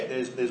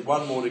there's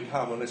one more to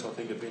come, unless I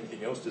think of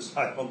anything else to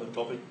say on the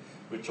topic,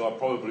 which I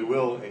probably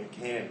will and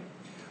can.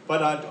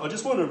 But I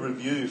just want to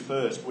review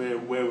first where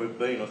we've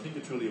been. I think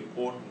it's really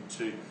important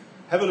to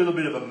have a little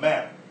bit of a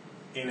map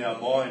in our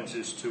minds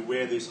as to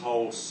where this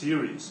whole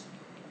series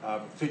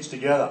fits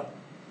together.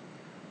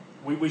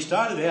 We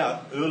started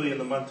out early in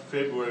the month of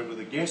February with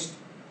a guest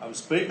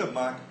speaker,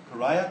 Mark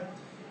Correa,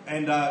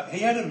 and he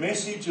had a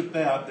message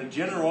about the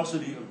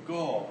generosity of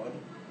God,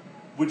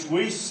 which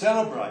we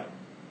celebrate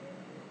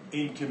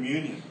in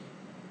communion.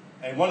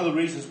 And one of the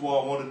reasons why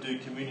I want to do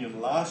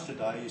communion last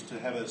today is to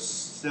have a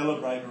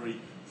celebratory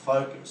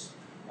focus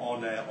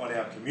on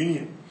our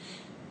communion.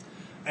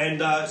 And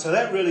so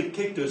that really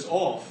kicked us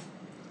off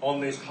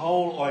on this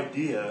whole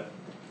idea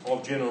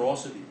of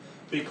generosity,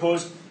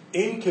 because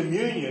in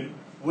communion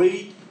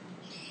we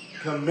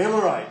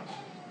commemorate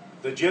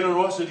the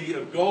generosity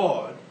of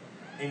God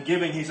in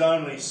giving His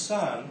only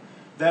Son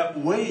that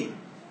we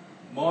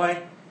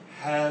might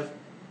have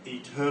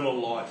eternal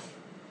life,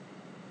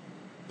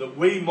 that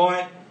we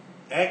might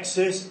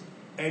access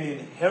an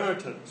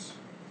inheritance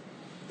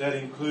that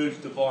includes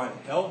divine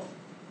health,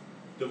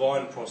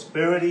 divine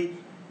prosperity,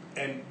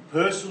 and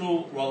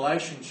personal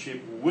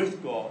relationship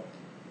with God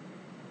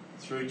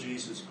through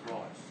Jesus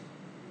Christ.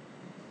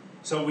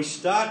 So we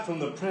start from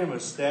the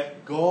premise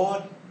that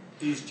God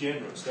is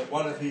generous, that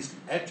one of His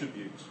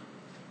attributes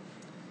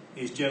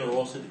is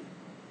generosity.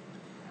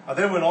 And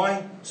then when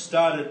I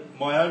started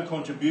my own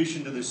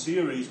contribution to the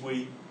series,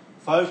 we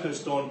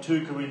focused on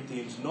 2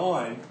 Corinthians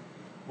 9,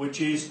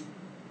 which is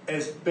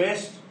as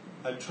best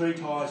a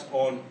treatise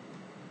on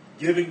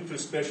giving for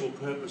special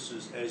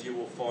purposes as you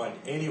will find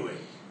anywhere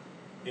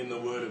in the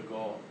Word of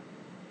God.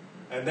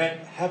 And that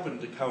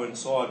happened to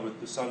coincide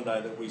with the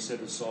Sunday that we set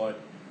aside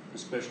the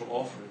special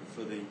offering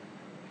for the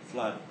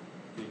flood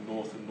in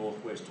north and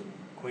northwestern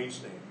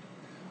Queensland.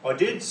 I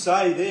did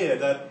say there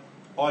that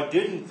I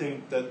didn't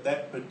think that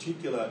that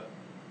particular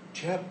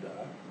chapter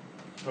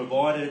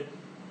provided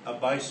a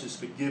basis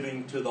for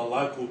giving to the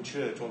local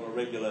church on a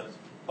regular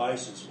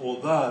basis,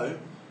 although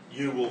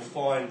you will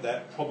find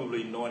that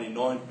probably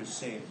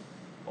 99%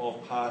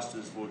 of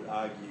pastors would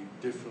argue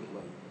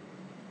differently.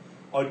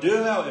 I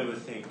do, however,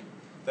 think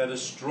that a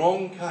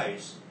strong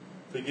case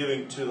for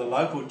giving to the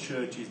local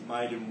church is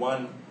made in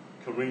 1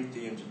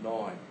 Corinthians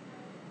 9.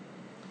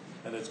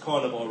 And it's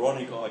kind of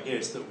ironic, I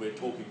guess, that we're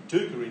talking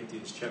 2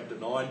 Corinthians chapter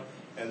 9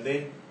 and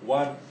then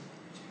 1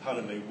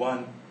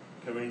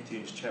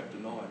 Corinthians chapter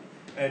 9.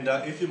 And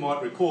if you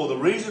might recall, the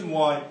reason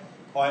why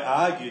I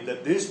argued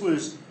that this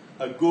was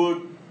a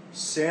good,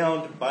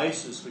 sound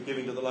basis for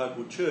giving to the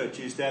local church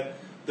is that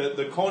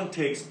the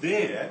context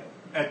there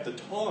at the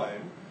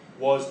time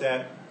was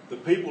that the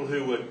people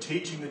who were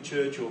teaching the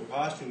church or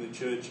pastoring the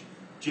church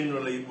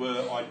generally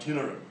were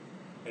itinerant.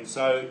 And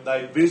so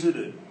they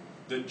visited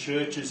the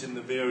churches in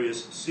the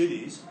various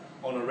cities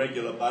on a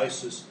regular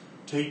basis,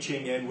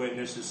 teaching and, when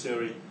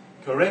necessary,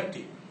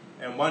 correcting.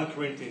 And 1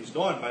 Corinthians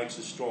 9 makes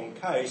a strong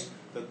case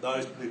that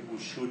those people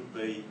should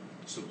be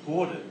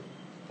supported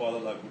by the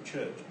local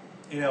church.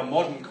 In our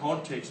modern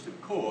context, of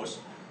course,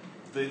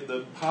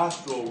 the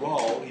pastoral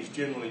role is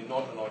generally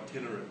not an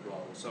itinerant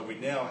role. So we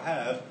now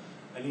have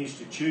an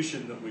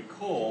institution that we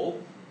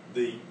call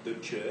the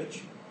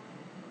church,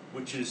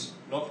 which is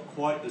not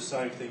quite the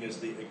same thing as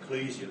the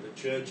ecclesia.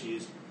 The church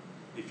is,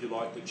 if you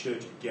like, the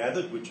church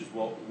gathered, which is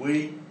what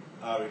we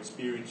are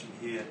experiencing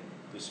here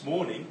this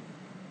morning,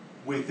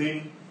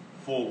 within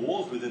 4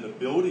 walls, within a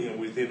building and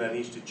within an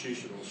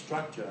institutional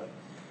structure.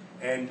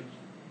 And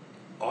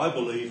I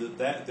believe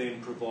that then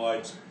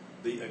provides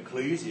the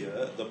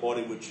ecclesia, the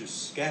body which is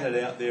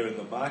scattered out there in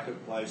the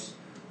marketplace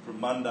from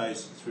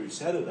Mondays through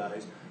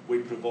Saturdays. We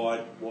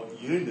provide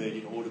what you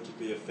need in order to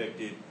be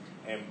effective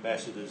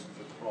ambassadors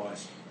for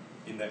Christ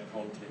in that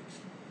context.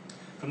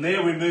 From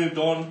there we moved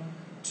on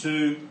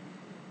to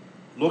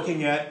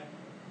looking at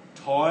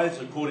tithes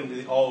according to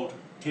the Old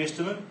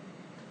Testament.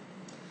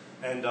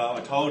 And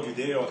I told you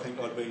there, I think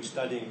I'd been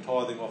studying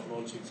tithing off and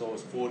on since I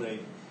was 14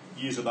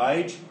 years of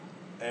age.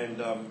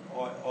 And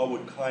I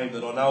would claim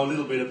that I know a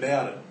little bit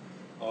about it.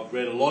 I've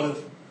read a lot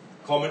of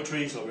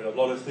commentaries, I've read a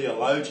lot of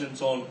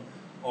theologians on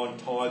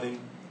tithing,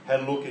 had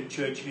a look at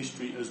church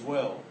history as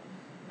well.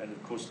 And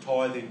of course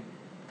tithing,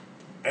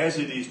 as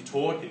it is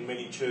taught in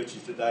many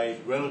churches today,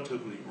 is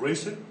relatively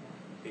recent.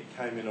 It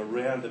came in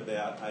around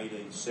about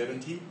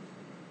 1870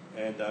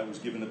 and was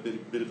given a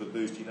bit of a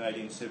boost in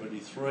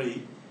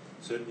 1873,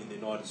 certainly in the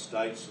United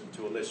States and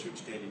to a lesser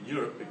extent in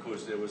Europe,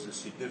 because there was a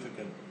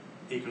significant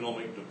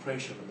economic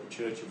depression and the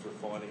churches were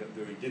finding it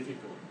very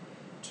difficult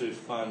to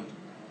fund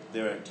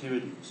their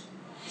activities.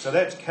 So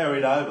that's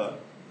carried over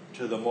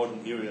to the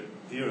modern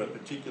era,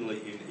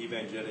 particularly in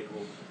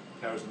evangelical,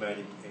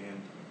 charismatic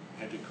and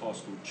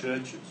Pentecostal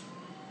churches.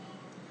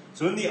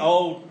 So in the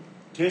Old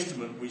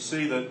Testament we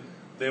see that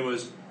there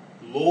was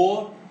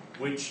law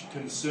which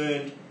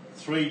concerned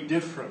 3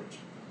 different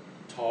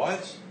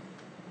tithes.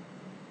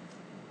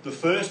 The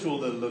first, or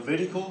the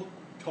Levitical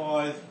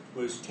tithe,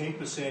 was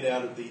 10%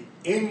 out of the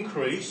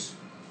increase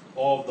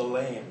of the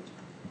land,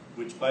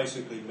 which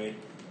basically meant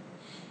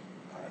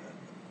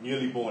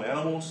newly born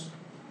animals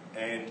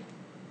and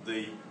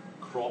the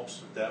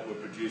crops that were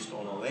produced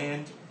on the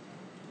land.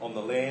 On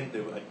the land,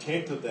 a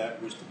tenth of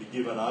that was to be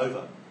given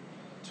over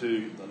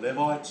to the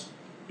Levites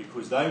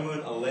because they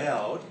weren't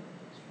allowed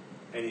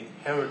an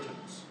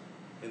inheritance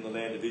in the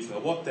land of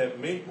Israel. What that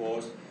meant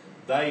was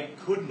they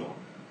could not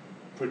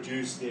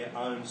produce their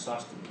own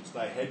sustenance.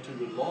 They had to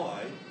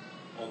rely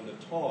on the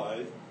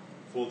tithe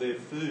for their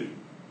food.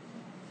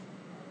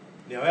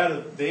 Now, out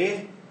of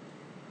their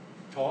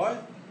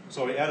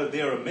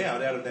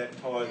amount, out of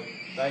that tithe,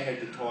 they had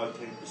to tithe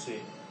 10%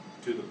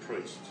 to the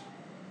priests.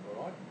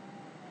 All right?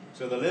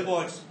 So the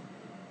Levites,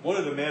 what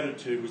it amounted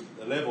to was that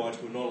the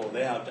Levites were not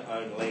allowed to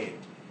own land,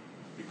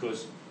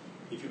 because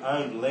if you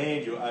owned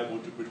land, you were able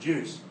to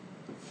produce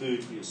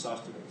food for your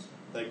sustenance.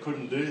 They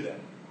couldn't do that.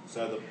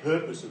 So the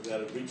purpose of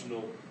that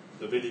original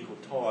Levitical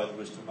tithe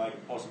was to make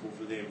it possible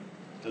for them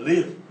to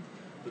live.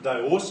 But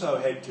they also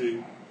had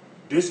to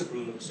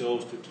discipline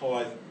themselves to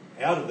tithe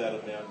out of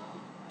that amount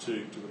to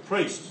the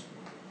priests.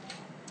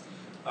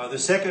 The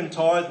second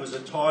tithe was a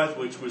tithe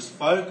which was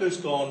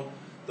focused on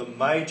the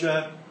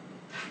major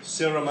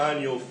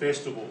ceremonial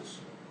festivals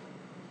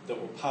that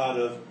were part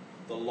of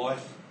the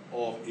life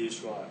of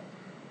Israel.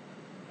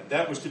 And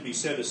that was to be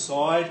set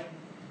aside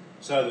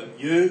so that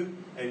you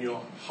and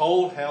your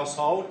whole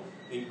household,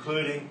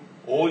 including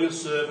all your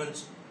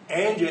servants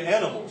and your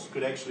animals,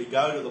 could actually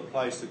go to the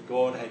place that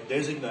God had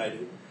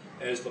designated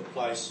as the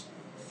place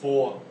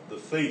for the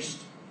feast.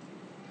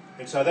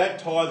 And so that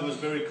tithe was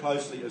very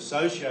closely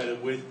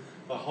associated with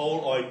the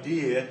whole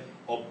idea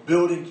of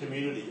building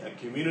community, a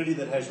community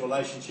that has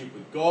relationship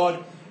with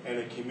God and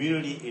a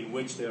community in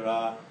which there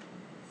are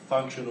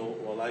functional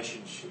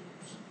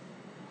relationships.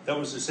 That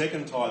was the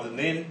second tithe. And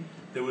then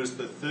there was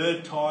the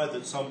third tithe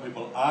that some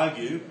people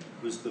argue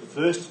was the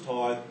first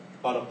tithe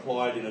but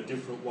applied in a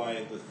different way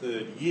in the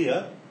third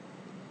year.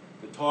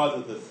 The tithe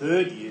of the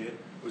third year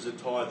was a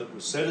tithe that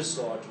was set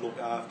aside to look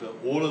after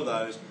all of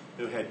those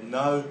who had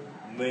no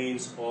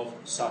means of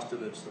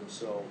sustenance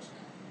themselves.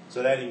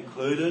 So that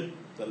included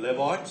the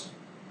Levites,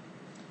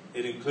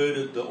 it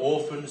included the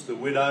orphans, the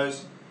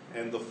widows,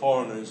 and the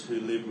foreigners who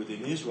lived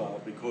within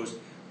Israel, because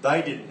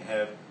they didn't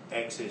have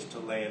access to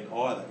land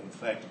either. In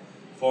fact,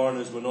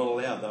 foreigners were not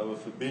allowed, they were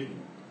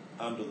forbidden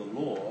under the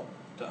law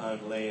to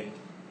own land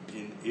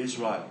in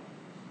Israel.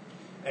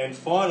 And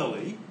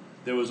finally,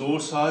 there was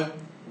also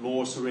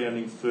law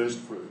surrounding first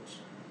fruits.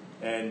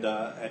 And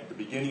at the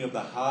beginning of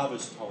the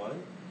harvest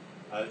time,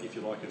 if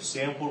you like, a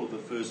sample of the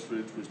first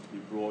fruits was to be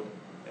brought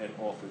and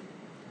offered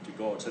to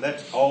God. So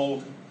that's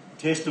Old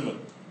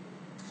Testament.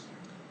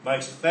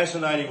 Makes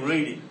fascinating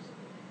reading.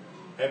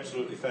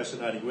 Absolutely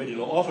fascinating reading.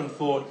 I often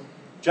thought,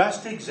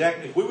 just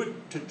exactly, if we were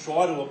to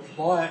try to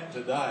apply it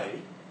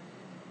today,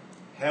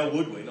 how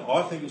would we? Now,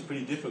 I think it's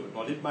pretty difficult.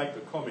 I did make the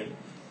comment,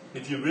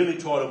 if you really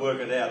try to work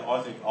it out,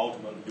 I think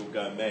ultimately you'll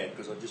go mad,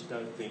 because I just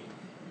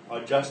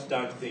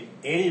don't think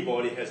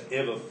anybody has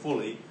ever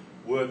fully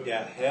worked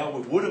out how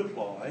we would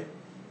apply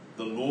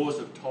the laws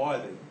of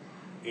tithing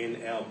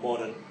in our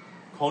modern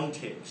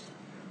context.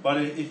 But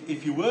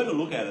if you were to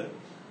look at it,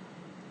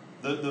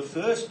 the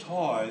first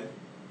tithe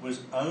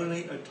was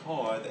only a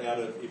tithe out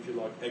of, if you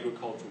like,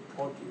 agricultural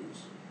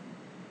produce.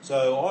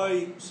 So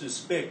I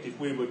suspect if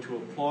we were to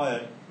apply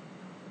it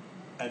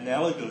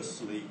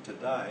analogously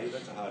today,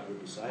 that's a hard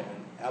word to say,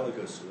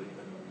 analogously,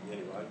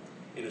 anyway,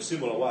 in a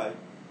similar way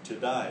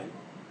today,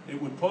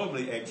 it would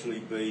probably actually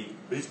be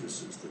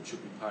businesses that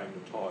should be paying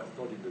the tithe,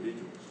 not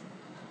individuals.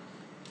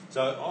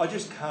 So I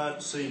just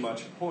can't see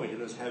much point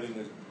in us having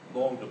a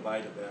long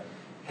debate about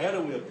how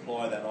do we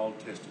apply that Old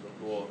Testament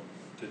law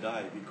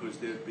today, because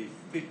there'd be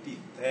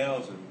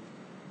 50,000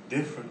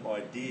 different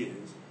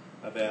ideas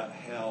about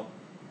how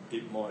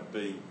it might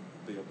be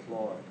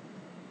applied.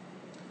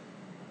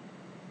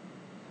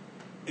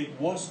 It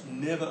was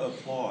never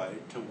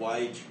applied to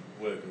wage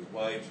workers,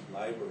 wage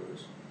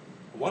labourers.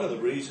 One of the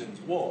reasons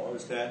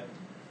was that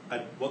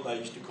what they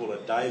used to call a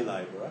day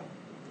labourer,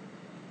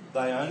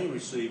 they only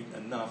received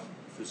enough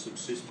for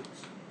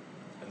subsistence.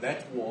 And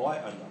that's why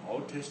under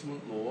Old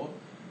Testament law,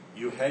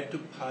 you had to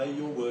pay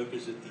your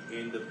workers at the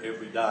end of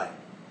every day,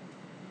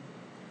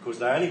 because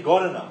they only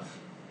got enough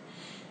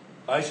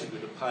basically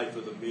to pay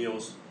for the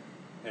meals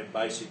and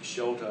basic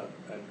shelter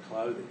and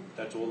clothing.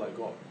 That's all they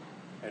got.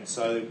 And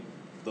so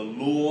the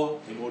law,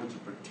 in order to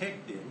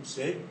protect them,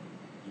 said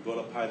you've got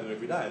to pay them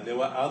every day. And there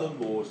were other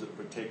laws that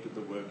protected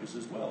the workers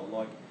as well.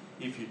 Like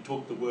if you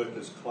took the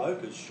worker's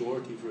cloak as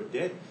surety for a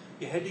debt,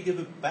 you had to give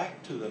it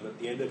back to them at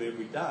the end of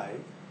every day.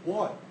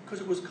 Why?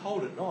 Because it was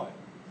cold at night.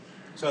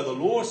 So the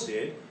law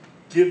said,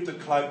 give the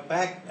cloak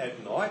back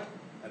at night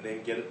and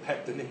then get it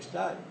back the next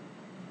day.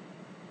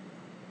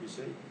 You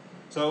see?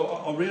 So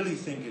I really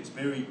think it's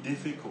very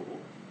difficult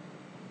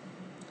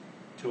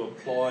to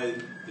apply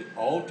the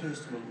Old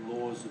Testament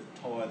laws of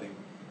tithing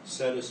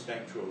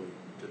satisfactorily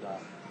today.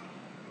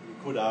 You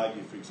could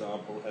argue, for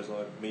example, as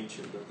I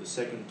mentioned, that the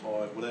second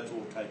tithe, well, that's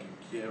all taken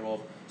care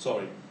of.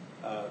 Sorry,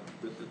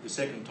 the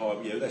second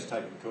tithe, yeah, that's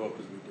taken care of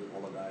because we do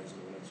holidays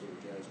and all that sort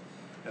of jazz.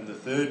 And the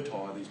third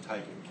tithe is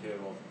taken care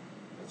of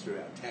through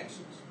our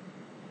taxes.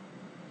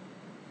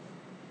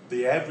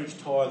 The average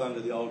tithe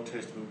under the Old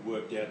Testament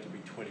worked out to be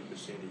 20%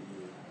 a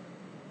year.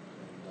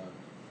 And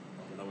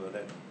I don't know whether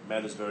that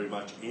matters very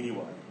much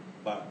anyway,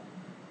 but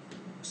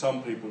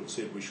some people have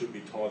said we should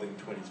be tithing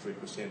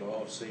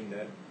 23%. I've seen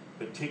that,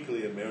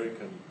 particularly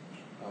American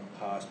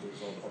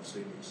pastors, I've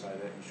seen them say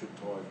that you should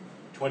tithe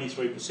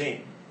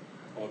 23%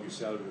 of your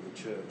salary to the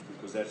church,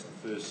 because that's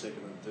the first,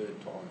 second and third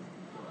time.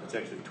 It's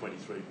actually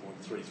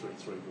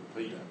 23.333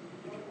 repeater,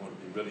 if you want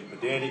to be really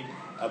pedantic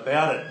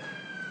about it.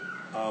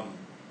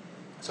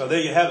 So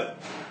there you have it.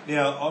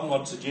 Now, I'm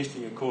not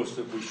suggesting, of course,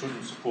 that we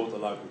shouldn't support the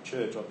local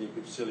church. I'd be a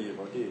bit silly if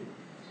I did.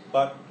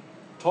 But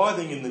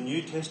tithing in the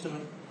New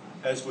Testament,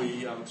 as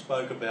we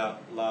spoke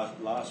about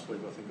last week,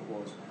 I think it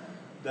was,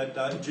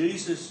 that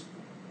Jesus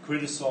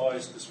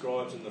criticised the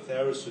scribes and the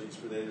Pharisees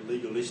for their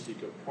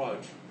legalistic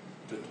approach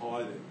to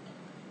tithing.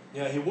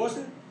 Now, he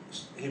wasn't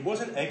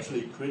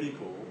actually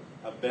critical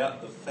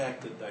about the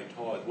fact that they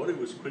tithed. What he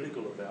was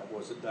critical about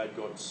was that they'd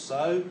got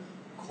so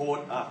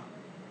caught up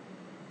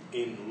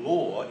in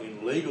law,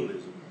 in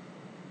legalism,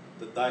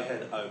 that they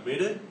had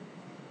omitted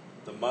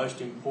the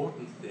most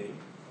important thing,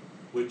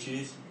 which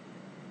is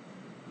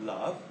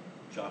love,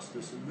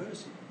 justice and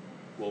mercy.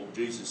 Well,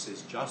 Jesus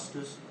says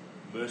justice,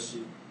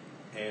 mercy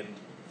and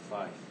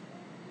faith.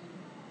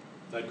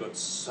 They got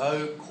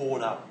so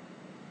caught up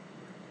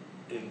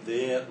in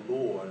their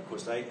law, and of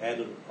course they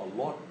added a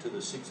lot to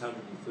the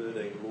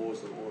 613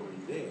 laws that were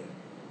already there.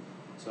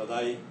 So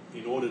they,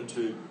 in order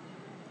to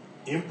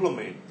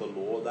implement the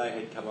law, they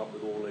had come up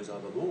with all these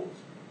other laws.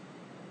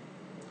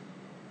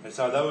 And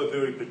so they were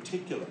very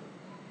particular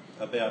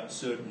about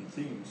certain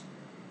things,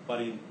 but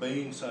in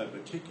being so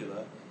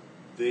particular,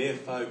 their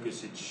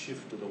focus had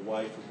shifted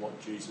away from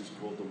what Jesus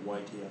called the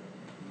weightier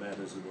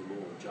matters of the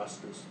law: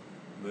 justice,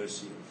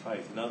 mercy and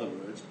faith. In other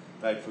words,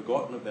 they'd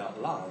forgotten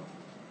about love,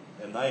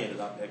 and they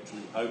ended up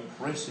actually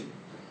oppressing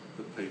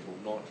the people,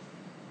 not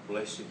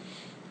blessing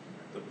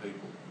the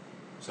people.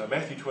 So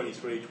Matthew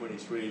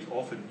 23:23 is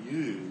often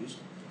used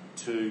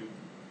to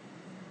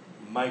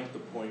make the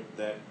point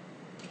that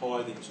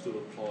tithing still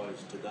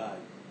applies today.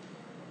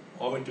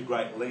 I went to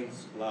great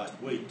lengths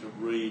last week to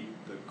read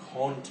the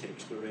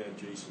context around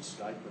Jesus'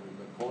 statement, and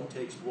the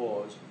context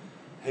was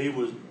he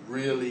was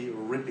really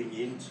ripping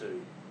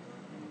into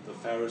the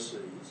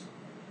Pharisees,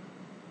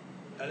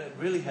 and it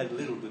really had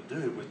little to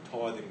do with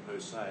tithing per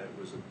se. It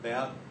was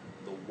about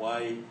the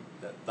way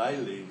that they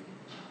lived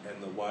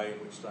and the way in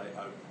which they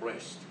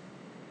oppressed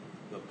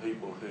the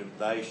people whom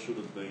they should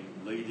have been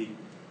leading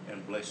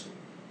and blessing.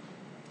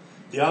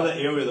 The other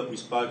area that we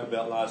spoke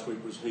about last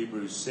week was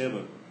Hebrews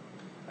 7.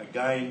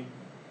 Again,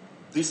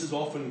 this is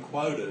often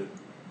quoted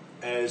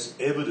as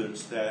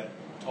evidence that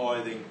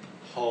tithing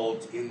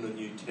holds in the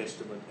New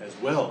Testament as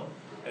well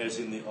as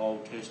in the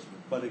Old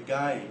Testament. But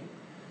again,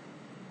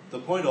 the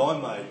point I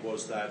made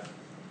was that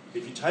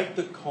if you take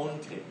the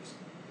context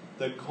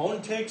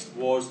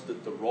was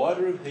that the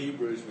writer of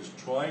Hebrews was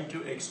trying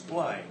to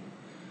explain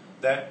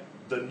that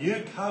the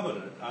new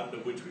covenant under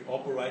which we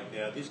operate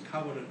now, this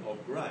covenant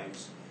of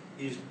grace,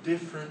 is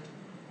different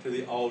to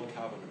the old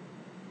covenant.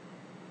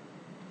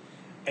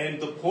 And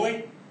the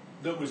point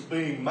that was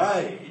being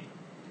made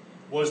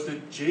was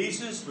that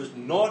Jesus was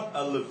not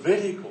a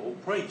Levitical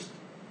priest.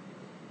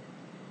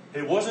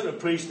 He wasn't a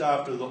priest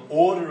after the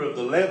order of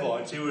the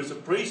Levites. He was a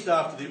priest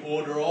after the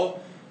order of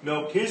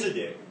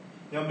Melchizedek.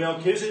 Now,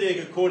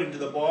 Melchizedek, according to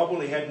the Bible,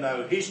 he had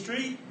no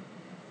history,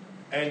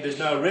 and there's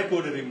no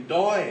record of him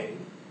dying.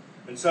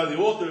 And so the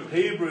author of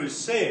Hebrews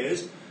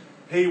says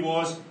he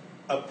was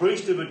a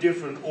priest of a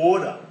different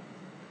order.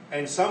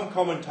 And some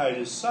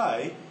commentators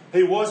say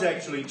he was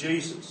actually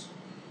Jesus.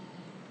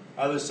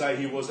 Others say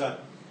he was a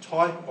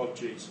type of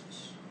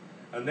Jesus.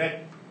 And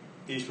that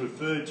is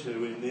referred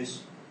to in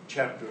this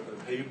chapter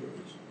of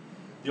Hebrews.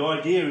 The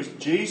idea is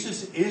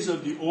Jesus is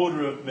of the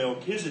order of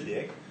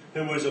Melchizedek,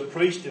 who was a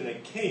priest and a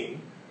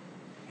king.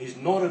 He's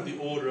not of the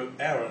order of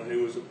Aaron,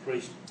 who was a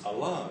priest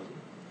alone.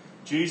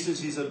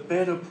 Jesus is a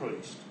better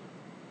priest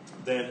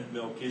than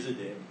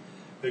Melchizedek,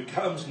 who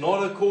comes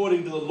not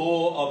according to the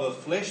law of a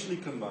fleshly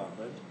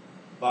commandment,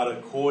 but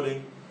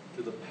according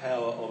to the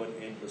power of an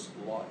endless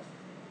life.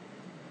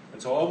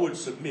 And so I would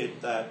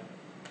submit that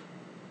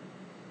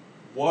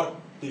what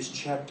this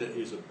chapter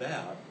is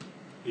about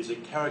is a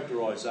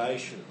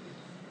characterisation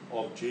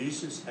of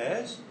Jesus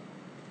as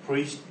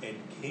priest and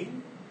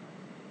king,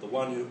 the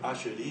one who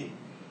ushered in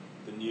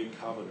the new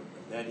covenant,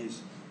 and that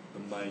is the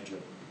major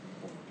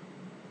point.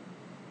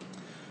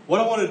 What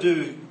I want to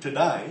do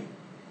today,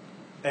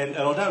 and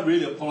I don't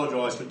really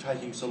apologise for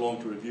taking so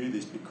long to review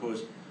this,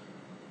 because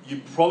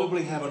you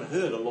probably haven't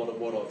heard a lot of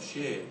what I've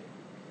shared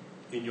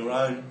in your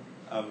own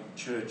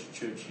church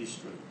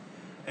history.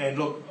 And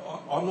look,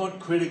 I'm not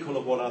critical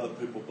of what other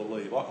people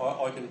believe.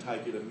 I can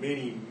take you to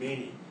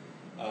many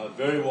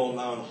very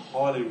well-known,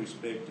 highly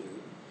respected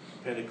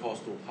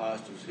Pentecostal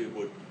pastors who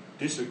would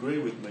disagree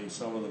with me,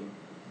 some of them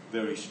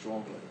very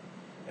strongly.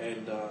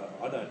 And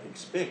I don't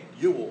expect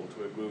you all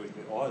to agree with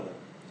me either.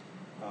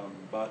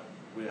 But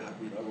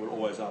we're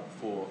always up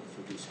for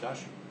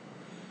discussion.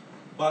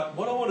 But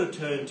what I want to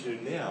turn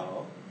to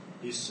now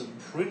is some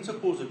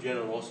principles of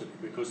generosity,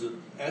 because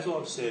as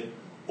I've said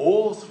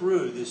all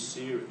through this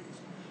series,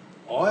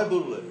 I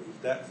believe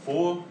that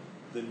for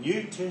the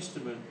New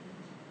Testament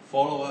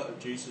follower of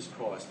Jesus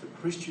Christ, for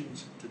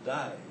Christians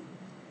today,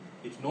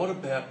 it's not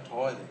about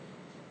tithing.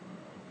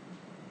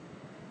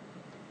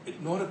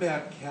 It's not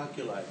about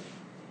calculating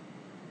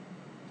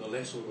the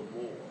less or the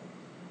more.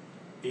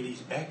 It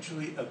is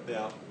actually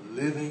about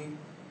living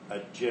a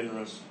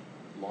generous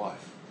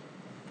life.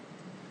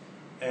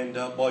 And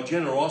by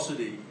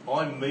generosity,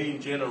 I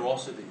mean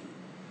generosity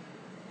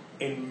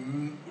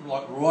in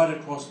like right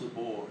across the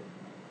board.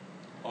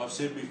 I've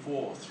said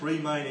before, 3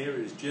 main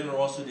areas: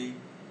 generosity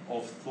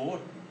of thought,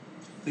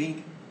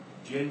 think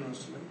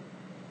generously,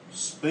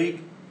 speak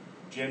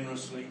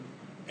generously,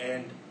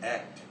 and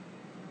act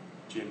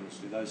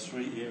generously. Those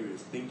 3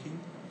 areas: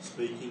 thinking,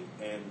 speaking,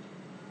 and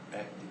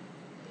acting.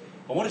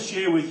 I want to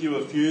share with you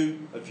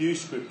a few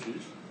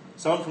scriptures,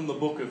 some from the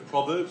book of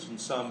Proverbs and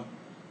some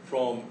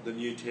from the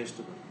New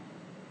Testament.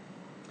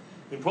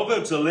 In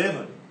Proverbs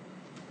 11,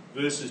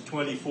 verses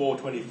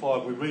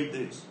 24-25, we read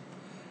this: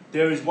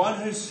 "There is one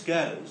who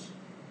scatters,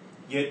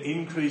 yet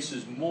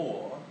increases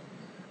more,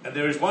 and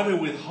there is one who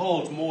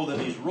withholds more than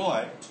is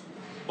right,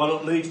 but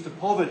it leads to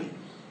poverty.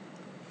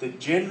 The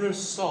generous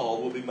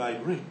soul will be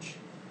made rich,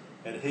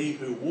 and he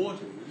who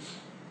waters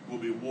will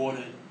be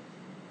watered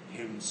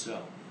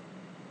himself."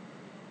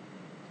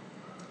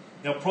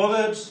 Now,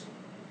 Proverbs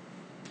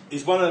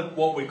is one of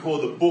what we call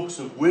the books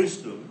of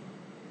wisdom.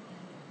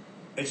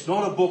 It's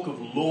not a book of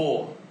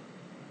law,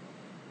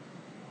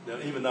 now,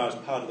 even though it's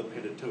part of the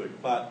Pentateuch,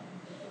 but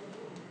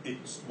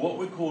it's what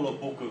we call a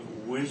book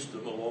of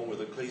wisdom, along with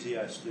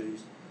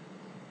Ecclesiastes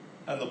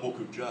and the book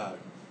of Job.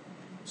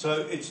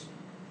 So it's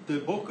the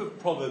book of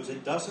Proverbs.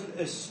 It doesn't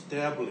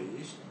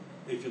establish,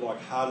 if you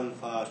like, hard and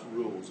fast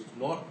rules. It's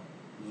not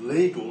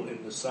legal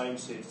in the same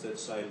sense that,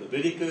 say,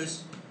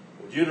 Leviticus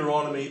or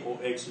Deuteronomy or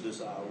Exodus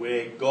are,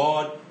 where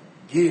God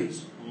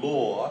gives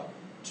law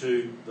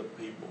to the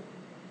people.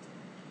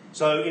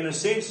 So in a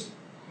sense,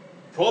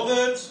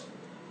 Proverbs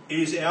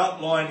is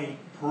outlining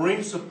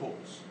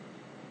principles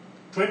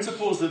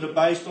that are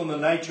based on the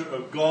nature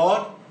of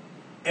God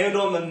and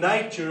on the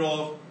nature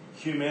of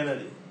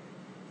humanity.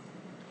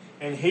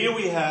 And here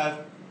we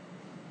have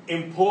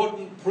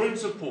important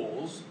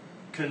principles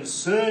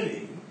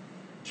concerning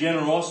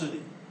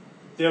generosity.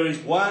 There is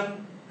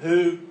one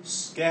who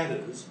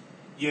scatters,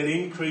 yet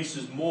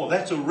increases more.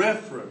 That's a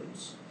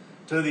reference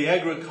to the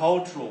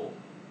agricultural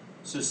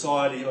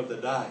society of the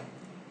day.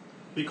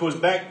 Because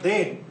back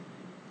then,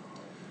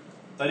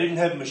 they didn't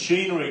have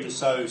machinery to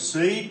sow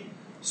seed.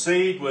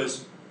 Seed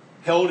was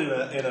held in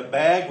a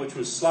bag which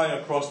was slung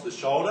across the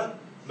shoulder,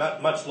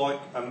 much like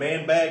a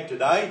man bag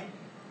today.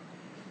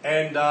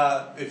 And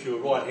if you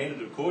were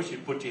right-handed, of course,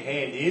 you'd put your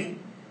hand in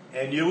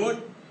and you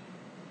would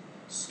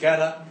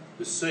scatter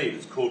the seed.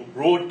 It's called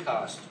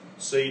broadcast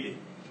seeding.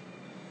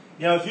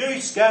 Now, if you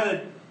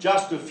scattered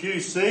just a few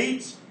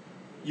seeds,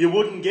 you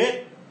wouldn't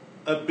get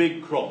a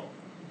big crop.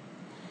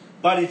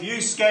 But if you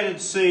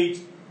scattered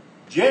seeds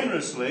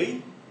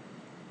generously,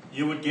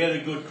 you would get a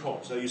good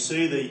crop. So you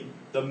see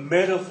the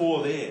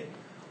metaphor there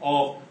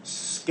of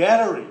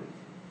scattering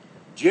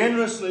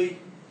generously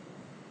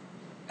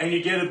and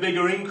you get a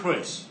bigger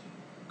increase.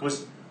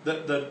 Because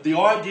the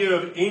idea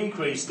of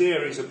increase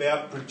there is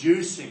about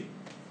producing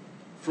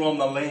from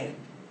the land.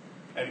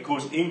 And of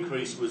course,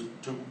 increase was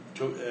to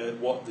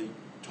what the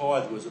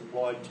tithe was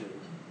applied to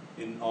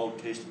in Old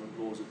Testament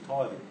laws of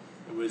tithing.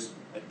 It was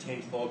a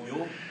tenth of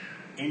your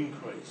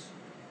increase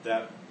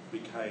that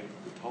became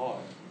the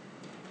tithe.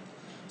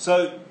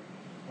 So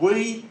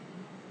we,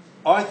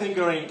 I think,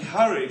 are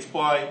encouraged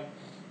by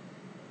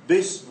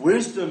this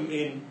wisdom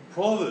in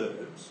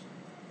Proverbs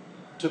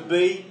to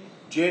be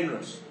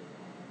generous,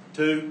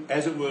 to,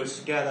 as it were,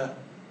 scatter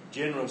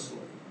generously.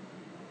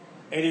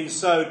 And in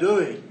so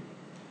doing,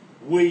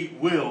 we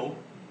will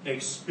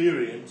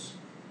experience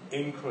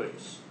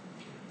increase.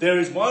 There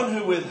is one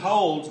who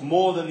withholds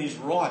more than is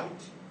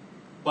right,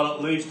 but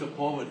it leads to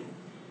poverty.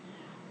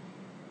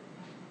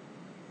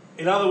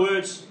 In other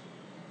words,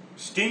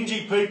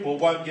 stingy people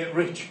won't get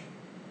rich.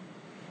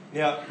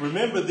 Now,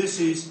 remember,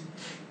 this is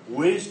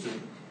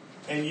wisdom,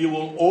 and you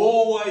will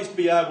always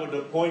be able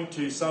to point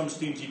to some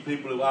stingy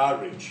people who are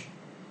rich,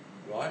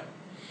 right?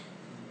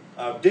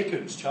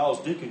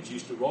 Charles Dickens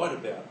used to write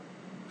about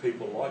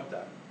people like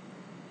that.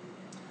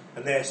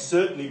 And there's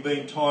certainly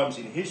been times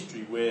in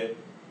history where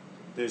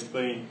there's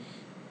been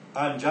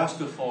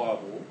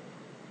unjustifiable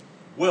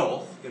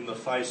wealth in the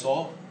face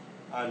of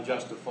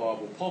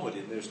unjustifiable poverty.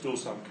 And there's still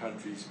some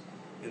countries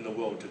in the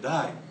world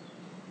today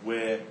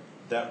where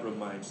that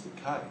remains the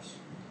case.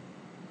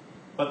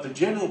 But the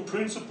general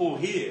principle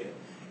here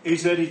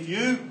is that if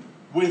you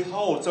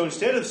withhold, so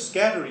instead of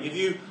scattering, if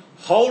you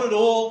hold it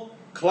all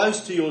close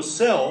to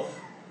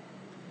yourself,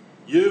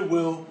 you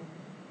will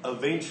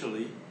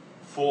eventually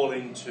fall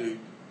into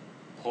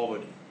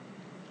poverty.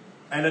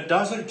 And it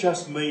doesn't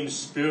just mean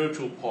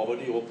spiritual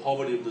poverty or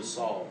poverty of the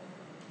soul.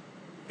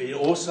 It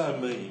also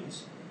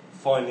means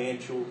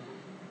financial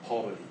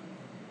poverty.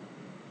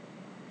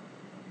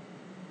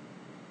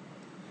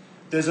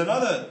 There's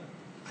another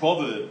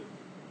proverb,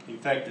 in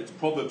fact it's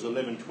Proverbs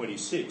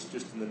 11:26,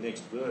 just in the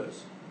next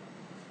verse,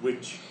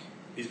 which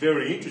is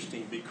very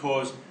interesting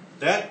because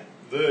that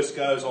verse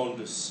goes on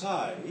to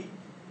say,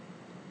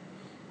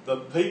 the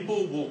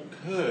people will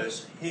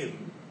curse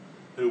him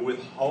who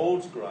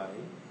withholds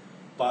grain,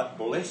 but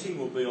blessing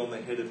will be on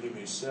the head of him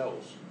who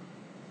sells.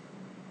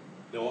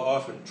 Now, I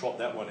often trot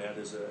that one out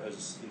as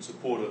in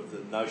support of the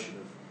notion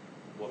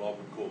of what I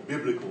would call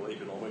biblical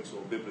economics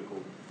or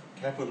biblical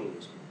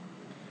capitalism.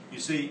 You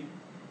see,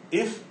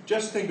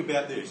 just think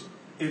about this.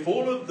 If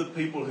all of the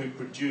people who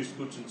produce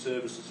goods and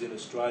services in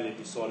Australia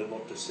decided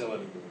not to sell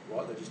anymore,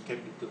 right, they just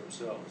kept it to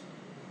themselves,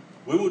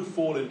 we would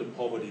fall into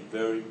poverty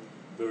very,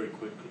 very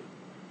quickly.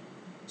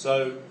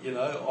 So,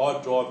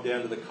 I'd drive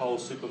down to the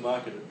Coles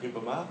supermarket at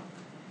Pimpamar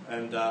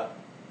and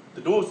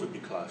the doors would be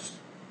closed.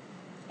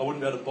 I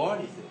wouldn't be able to buy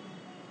anything.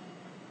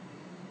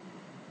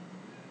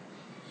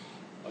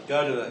 I'd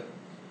go to the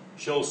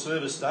Shell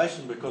service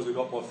station because I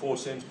got my 4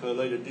 cents per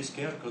litre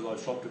discount because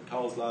I shopped at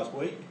Coles last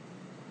week.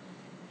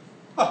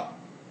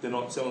 They're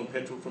not selling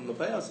petrol from the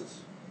Bowsers.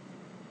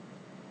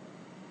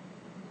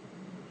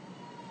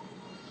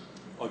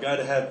 I go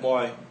to have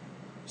my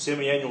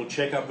semi-annual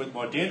checkup with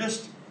my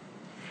dentist.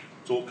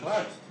 It's all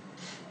closed.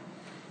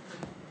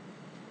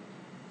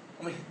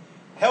 I mean,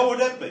 how would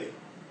that be?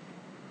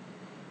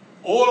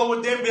 All I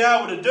would then be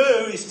able to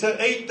do is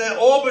to eat the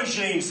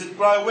aubergines that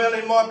grow well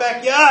in my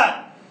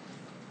backyard.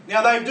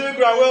 Now, they do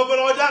grow well, but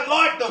I don't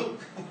like them.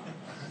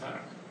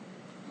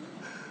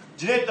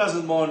 Jeanette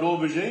doesn't mind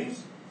aubergines.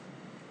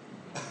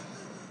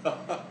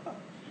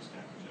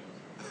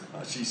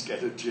 She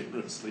scattered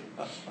generously.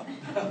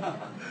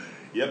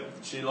 Yep,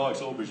 she likes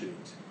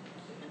aubergines.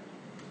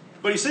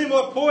 But you see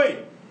my point.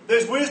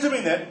 There's wisdom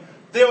in that.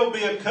 There will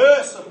be a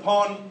curse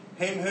upon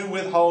him who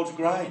withholds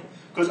grain.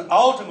 Because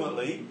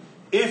ultimately,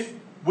 if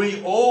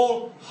we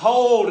all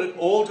hold it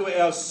all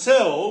to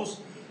ourselves,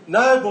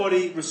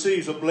 nobody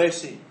receives a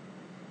blessing.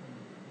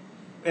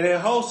 And our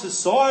whole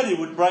society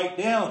would break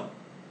down.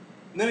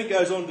 And then it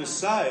goes on to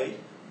say,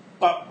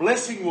 but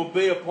blessing will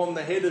be upon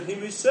the head of him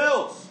who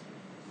sells.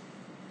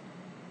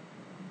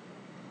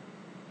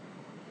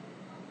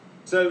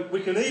 So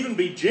we can even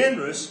be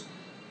generous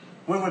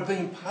when we're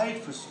being paid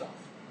for stuff.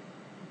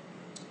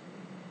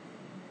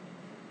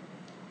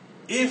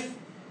 If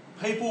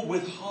people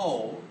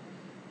withhold,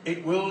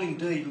 it will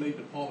indeed lead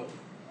to poverty.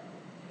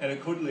 And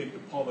it could lead to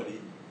poverty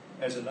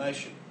as a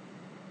nation.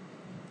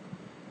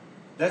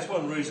 That's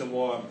one reason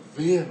why I'm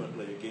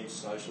vehemently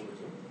against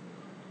socialism.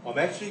 I'm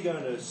actually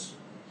going to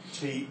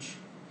teach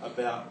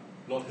about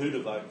not who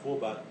to vote for,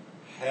 but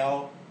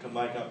how to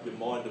make up your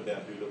mind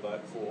about who to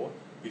vote for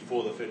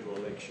before the federal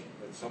election.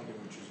 That's something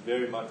which is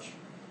very much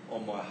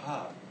on my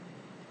heart.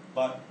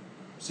 But,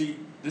 see,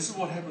 this is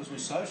what happens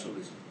with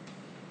socialism.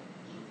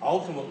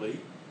 Ultimately,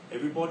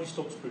 everybody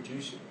stops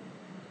producing.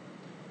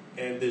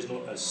 And there's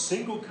not a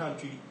single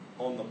country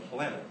on the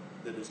planet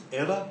that has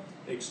ever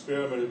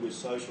experimented with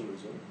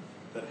socialism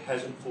that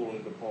hasn't fallen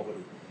into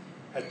poverty.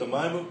 At the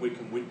moment, we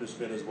can witness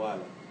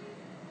Venezuela,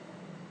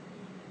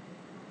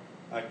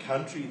 a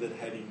country that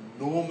had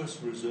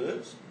enormous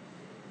reserves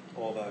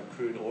of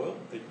crude oil.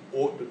 It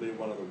ought to be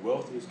one of the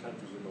wealthiest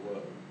countries in the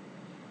world.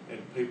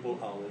 And people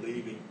are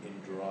leaving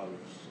in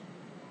droves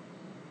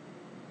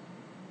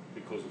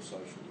because of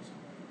socialism.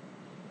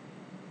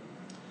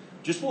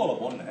 Just while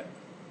I'm on that,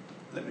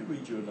 let me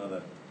read you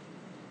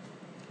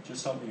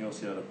just something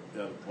else out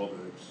of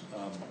Proverbs.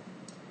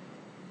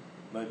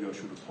 Maybe I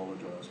should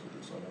apologise for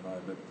this, I don't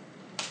know, but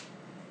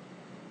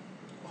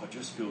I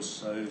just feel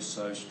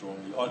so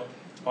strongly.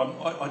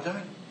 I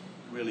don't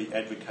really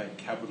advocate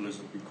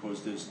capitalism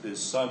because there's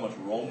so much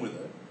wrong with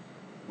it,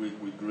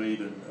 with greed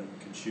and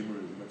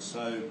consumerism. It's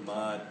so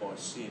marred by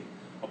sin.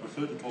 I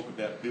prefer to talk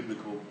about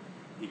biblical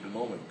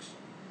economics.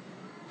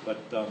 But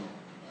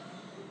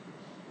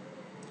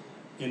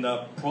in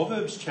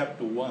Proverbs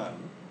chapter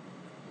 1,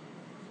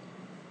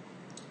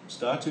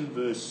 starts in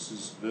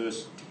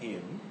verse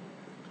 10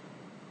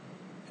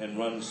 and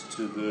runs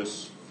to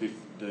verse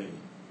 15.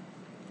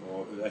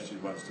 Or it actually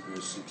runs to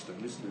verse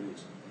 16. Listen to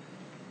this.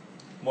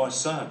 My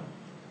son,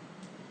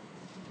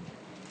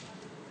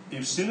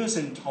 if sinners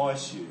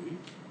entice you,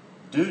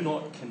 do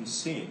not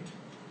consent.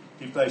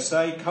 If they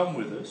say, come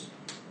with us,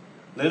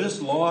 let us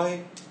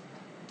lie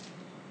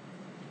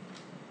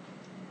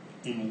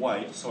in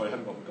wait. Sorry, I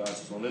haven't got my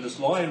glasses on. Let us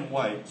lie in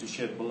wait to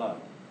shed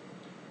blood.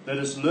 Let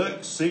us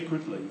lurk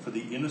secretly for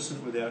the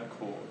innocent without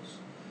cause.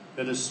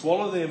 Let us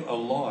swallow them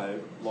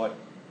alive like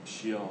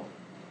Sheol,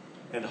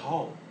 and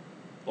whole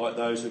like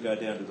those who go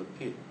down to the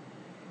pit.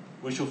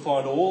 We shall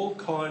find all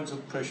kinds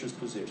of precious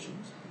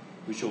possessions.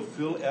 We shall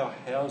fill our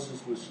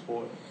houses with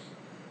spoil.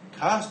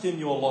 Cast in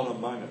your lot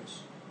among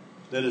us.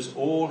 Let us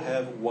all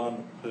have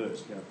one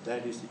purse. Now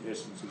that is the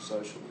essence of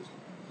socialism.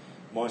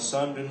 My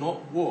son, do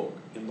not walk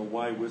in the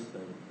way with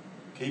them.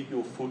 Keep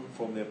your foot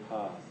from their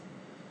path.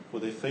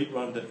 For their feet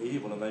run to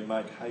evil and they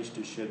make haste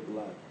to shed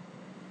blood.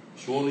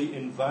 Surely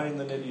in vain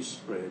the net is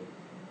spread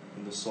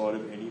in the sight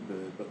of any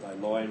bird, but they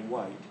lie in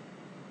wait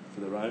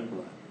for their own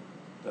blood.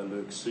 They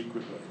lurk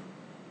secretly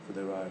for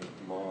their own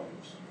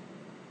lives.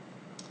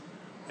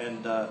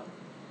 And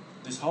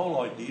this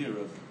whole idea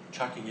of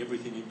chucking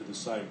everything into the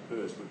same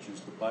purse, which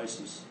is the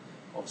basis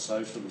of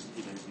socialism,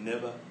 it has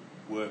never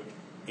worked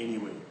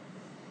anywhere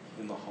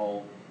in the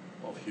whole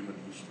of human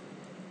history.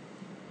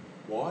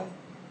 Why?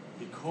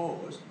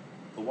 Because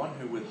the one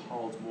who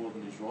withholds more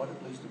than is right,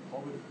 it leads to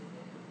poverty.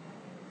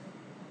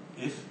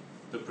 If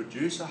the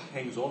producer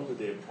hangs on to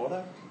their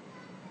product,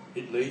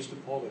 it leads to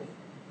poverty.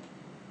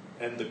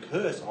 And the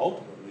curse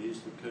ultimately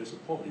is the curse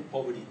of poverty.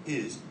 Poverty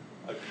is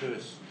a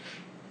curse.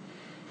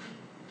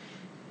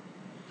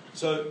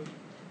 So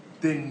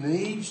there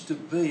needs to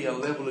be a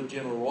level of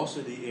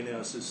generosity in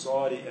our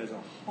society as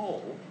a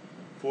whole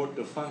for it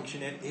to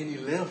function at any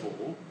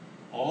level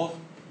of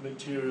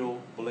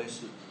material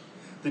blessing.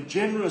 The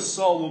generous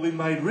soul will be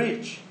made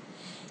rich.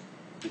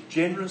 The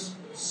generous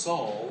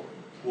soul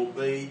will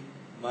be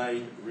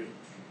made rich.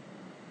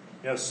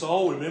 Now,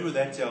 soul, remember,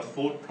 that's our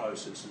thought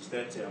processes.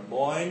 That's our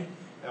mind,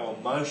 our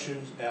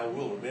emotions, our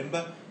will.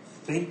 Remember,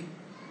 think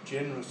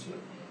generously.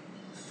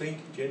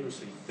 Think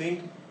generously.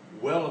 Think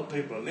well of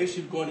people. Unless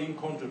you've got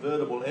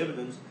incontrovertible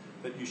evidence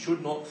that you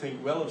should not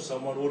think well of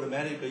someone,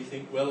 automatically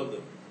think well of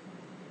them.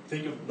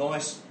 Think of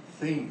nice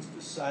things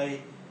to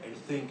say and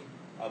think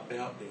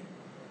about them.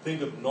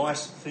 Think of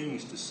nice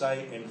things to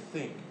say and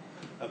think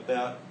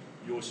about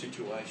your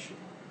situation.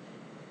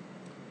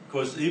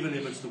 Because even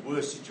if it's the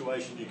worst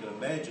situation you can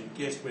imagine,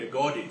 guess where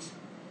God is?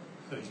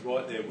 He's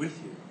right there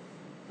with you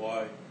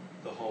by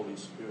the Holy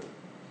Spirit.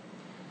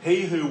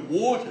 He who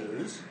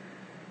waters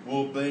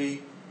will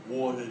be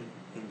watered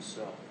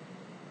himself.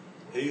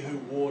 He who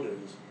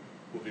waters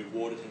will be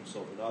watered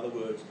himself. In other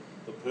words,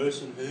 the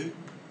person who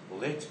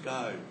lets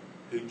go,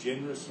 who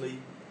generously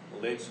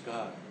lets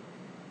go,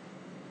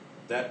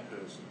 that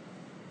person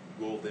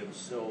will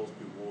themselves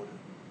be watered.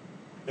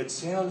 It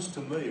sounds to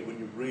me, when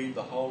you read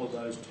the whole of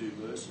those two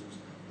verses,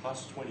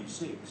 plus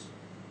 26,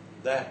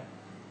 that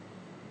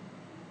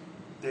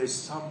there's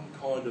some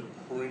kind of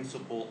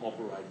principle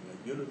operating,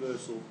 a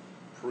universal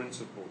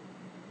principle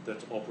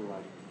that's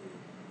operating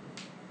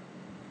here.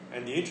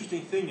 And the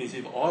interesting thing is,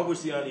 if I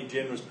was the only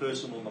generous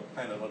person on the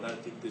planet, I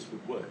don't think this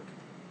would work.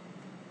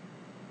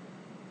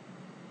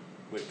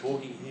 We're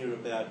talking here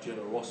about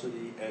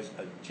generosity as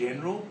a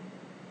general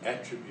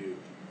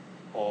attribute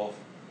of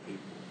people.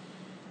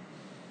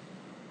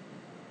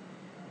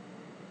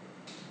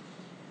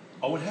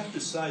 I would have to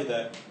say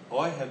that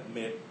I have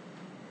met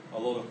a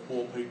lot of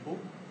poor people,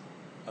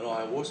 and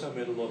I have also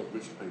met a lot of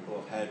rich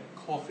people. I've had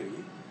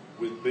coffee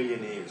with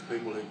billionaires,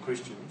 people who are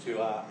Christians who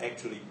are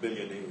actually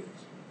billionaires.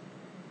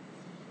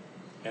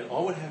 And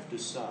I would have to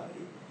say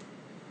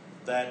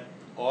that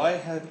I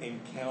have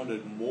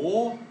encountered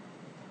more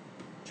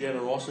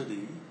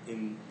generosity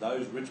in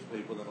those rich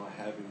people than I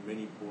have in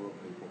many poorer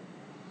people.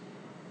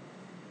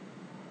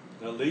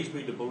 And it leads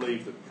me to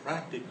believe that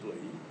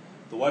practically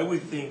the way we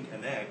think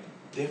and act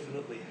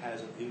definitely has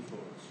an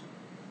influence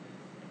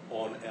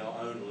on our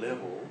own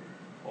level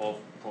of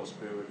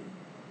prosperity.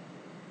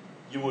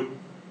 You would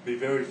be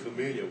very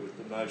familiar with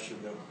the notion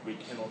that we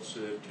cannot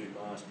serve two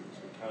masters.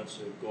 We can't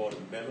serve God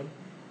and mammon,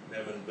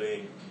 mammon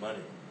being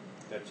money.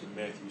 That's in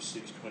Matthew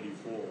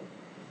 6:24.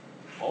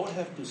 I would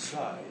have to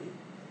say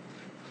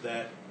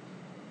that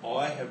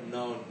I have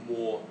known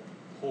more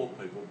poor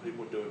people,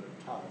 people doing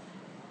it tough,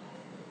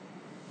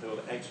 who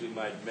have actually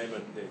made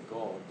mammon their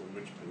God than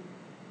rich people.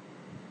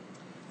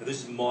 Now,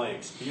 this is my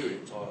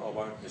experience. I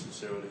won't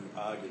necessarily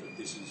argue that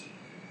this is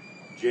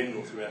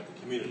general throughout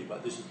the community,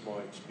 but this is my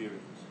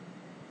experience.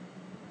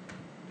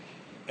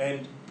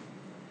 And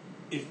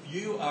if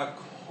you are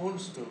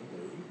constantly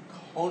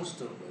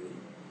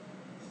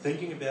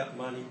thinking about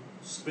money,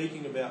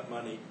 speaking about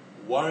money,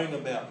 worrying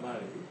about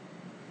money,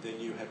 then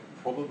you have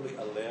probably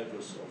allowed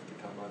yourself to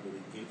come under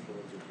the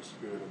influence of the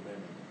spirit of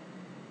mammon.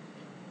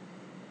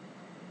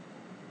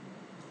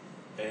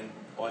 And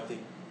I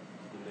think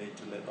you need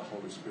to let the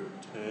Holy Spirit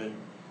turn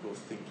your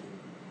thinking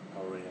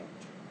around.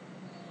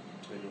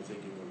 Turn your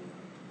thinking around.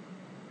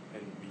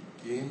 And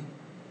begin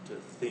to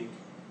think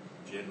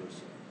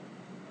generously.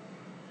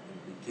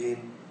 And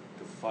begin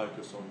to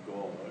focus on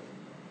God,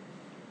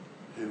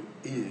 who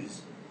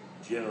is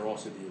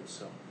generosity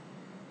itself.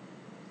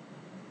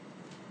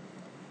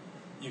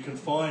 You can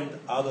find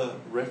other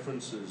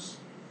references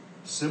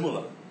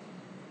similar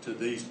to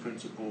these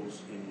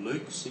principles in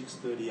Luke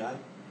 6:38.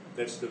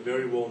 That's the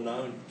very well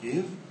known,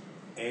 give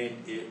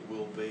and it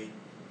will be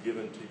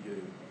given to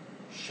you,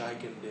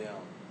 shaken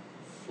down,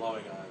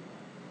 flowing over.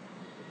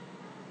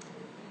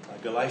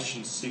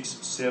 Galatians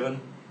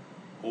 6:7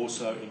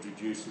 also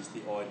introduces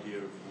the idea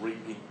of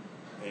reaping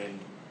and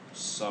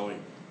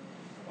sowing.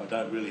 I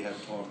don't really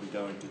have time to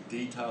go into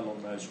detail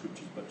on those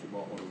scriptures, but you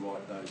might want to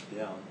write those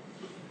down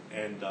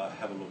and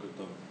have a look at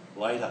them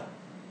later.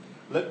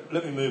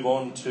 Let me move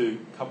on to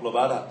a couple of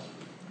other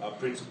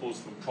principles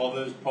from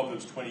Proverbs.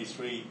 Proverbs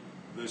 23,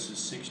 verses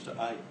 6 to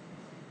 8.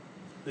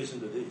 Listen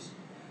to this.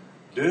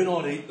 Do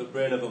not eat the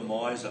bread of a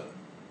miser.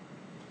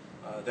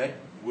 That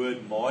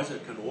word miser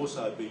can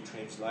also be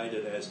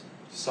translated as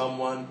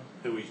someone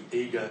who is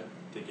eager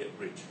to get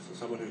rich. So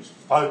someone who's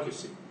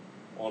focusing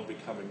on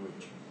becoming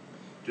rich.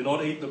 Do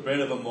not eat the bread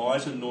of a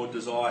miser, nor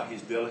desire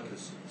his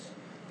delicacies.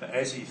 For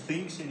as he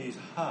thinks in his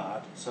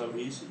heart, so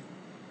is he.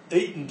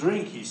 Eat and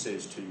drink, he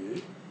says to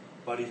you,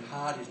 but his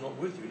heart is not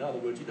with you. In other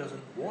words, he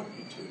doesn't want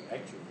you to,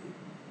 actually.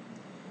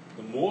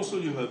 The morsel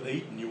you have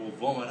eaten you will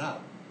vomit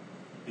up,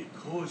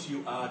 because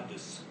you are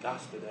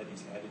disgusted at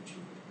his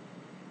attitude.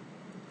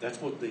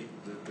 That's what the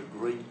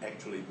Greek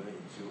actually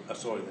means. The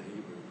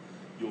Hebrew.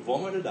 You'll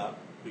vomit it up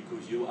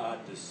because you are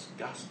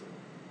disgusted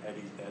at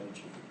his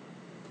attitude.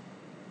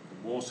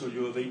 The morsel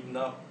you have eaten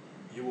up,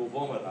 you will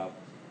vomit up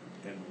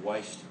and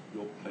waste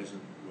your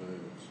pleasant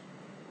words.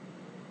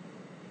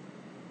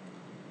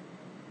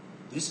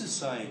 This is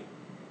saying,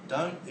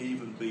 don't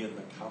even be in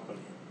the company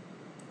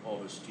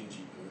of a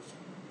stingy person.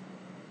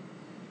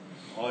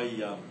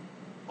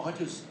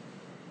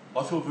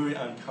 I feel very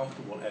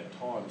uncomfortable at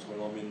times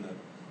when I'm in the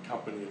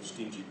company of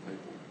stingy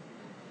people.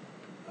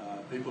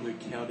 People who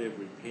count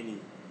every penny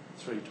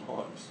 3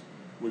 times.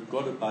 We've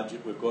got a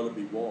budget, we've got to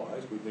be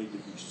wise, we need to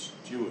be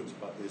stewards,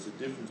 but there's a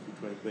difference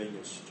between being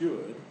a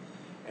steward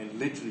and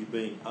literally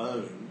being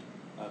owned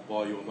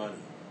by your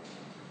money.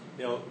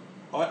 Now,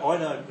 I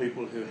know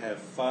people who have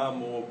far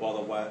more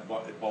by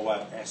way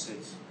of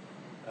assets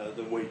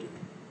than we do,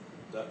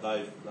 that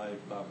they've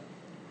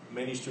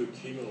managed to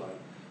accumulate,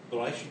 but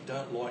I actually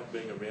don't like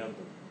being around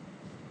them,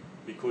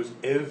 because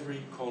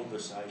every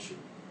conversation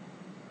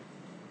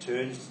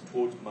turns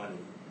towards money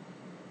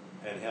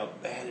and how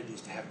bad it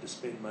is to have to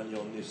spend money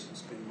on this and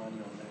spend money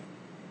on that.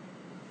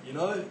 You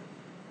know,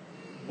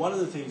 one of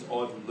the things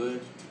I've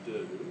learned to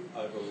do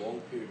over a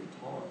long period of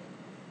time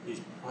is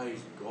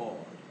praise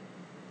God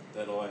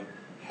that I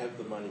have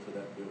the money for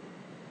that bill.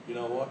 You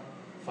know what?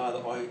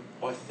 Father, I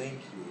thank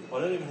you. I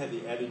don't even have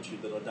the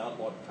attitude that I don't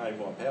like paying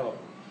my power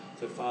bill.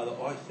 So, Father,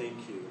 I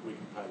thank you that we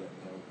can pay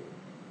that power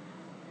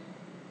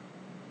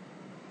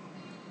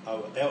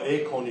bill. Our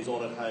aircon is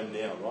on at home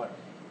now, right?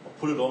 I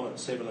put it on at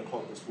 7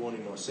 o'clock this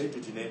morning and I said to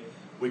Jeanette,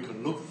 we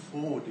can look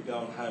forward to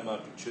going home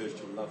after church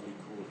to a lovely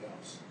cool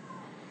house.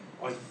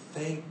 I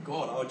thank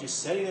God. I just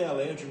sat in our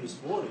lounge room this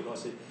morning and I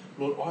said,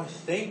 Lord, I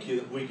thank you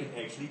that we can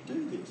actually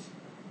do this.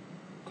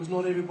 Because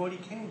not everybody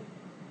can.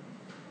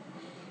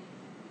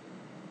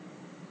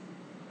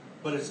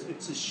 But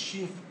it's a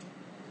shift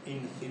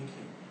in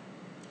thinking.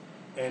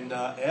 And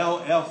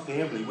our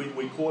family,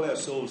 we call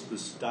ourselves the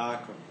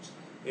Starcoms.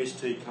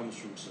 ST comes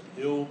from St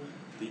Hill,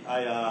 the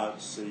ARCK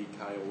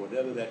or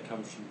whatever, that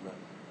comes from the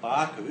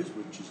Barkers,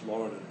 which is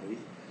Lauren and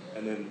Heath,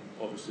 and then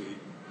obviously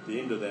the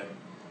end of that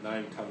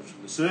name comes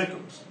from the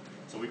Circles.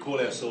 So we call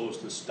ourselves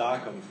the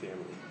Starcom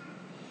family.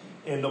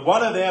 And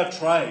one of our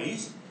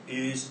trays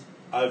is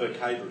over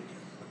catering.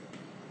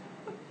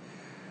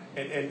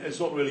 and it's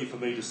not really for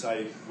me to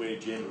say we're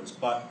generous,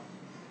 but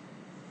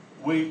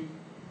we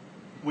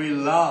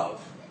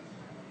love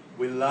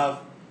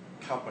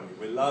company.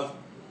 We love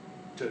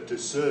to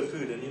serve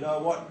food. And you know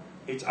what?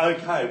 It's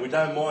okay. We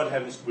don't mind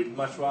having, we'd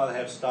much rather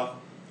have stuff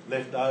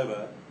left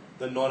over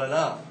than not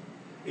enough.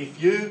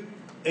 If you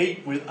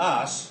eat with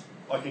us,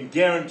 I can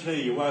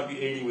guarantee you won't be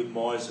eating with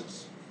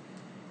misers.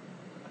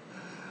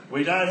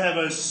 We don't have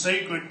a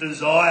secret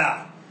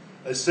desire,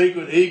 a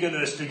secret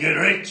eagerness to get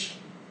rich.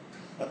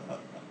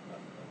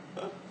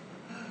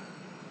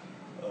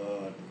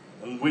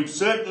 And we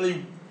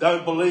certainly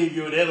don't believe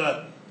you would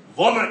ever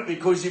vomit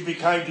because you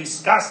became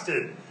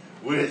disgusted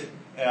with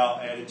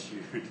our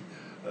attitude.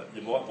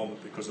 You might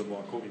vomit because of my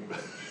cooking, but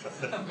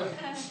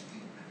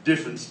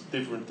different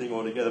thing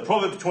altogether.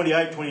 Proverbs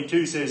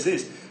 28:22 says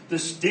this: the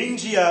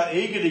stingy are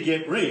eager to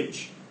get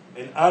rich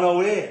and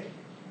unaware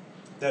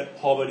that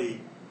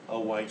poverty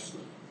awaits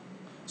them.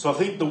 So I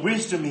think the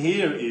wisdom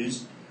here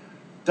is,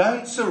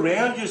 don't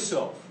surround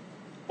yourself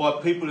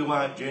by people who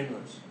aren't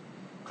generous,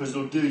 because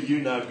it'll do you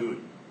no good.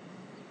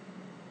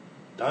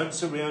 Don't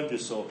surround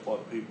yourself by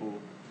people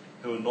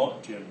who are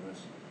not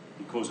generous,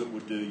 because it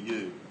will do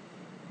you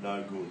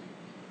no good.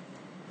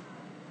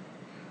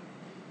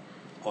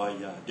 I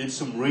did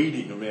some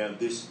reading around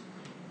this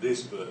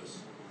verse.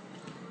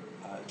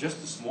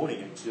 Just this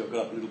morning, actually, I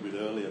got up a little bit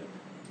earlier.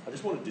 I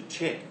just wanted to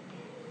check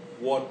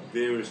what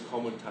various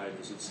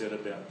commentators had said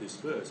about this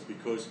verse,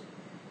 because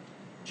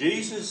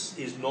Jesus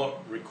is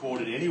not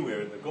recorded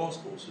anywhere in the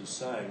Gospels as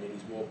saying it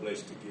is more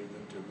blessed to give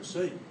than to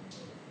receive.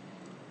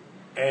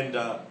 And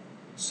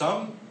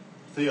some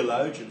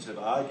theologians have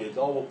argued,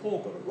 oh, well, Paul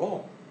got it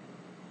wrong.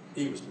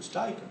 He was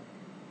mistaken.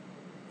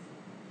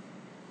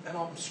 And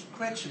I'm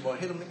scratching my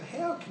head. I'm thinking,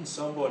 how can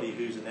somebody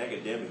who's an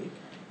academic,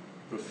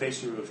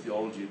 professor of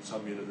theology at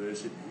some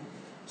university,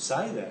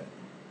 say that?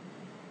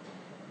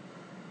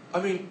 I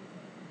mean,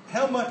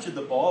 how much of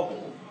the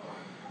Bible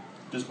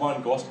does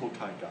one gospel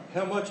take up?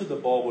 How much of the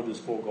Bible does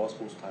 4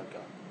 Gospels take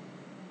up?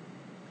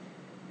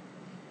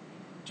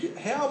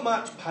 How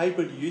much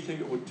paper do you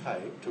think it would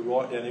take to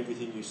write down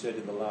everything you said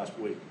in the last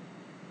week?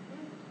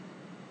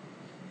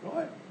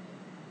 Right?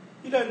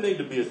 You don't need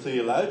to be a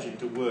theologian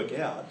to work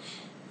out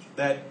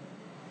that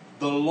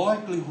the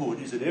likelihood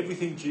is that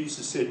everything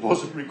Jesus said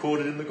wasn't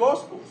recorded in the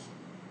Gospels.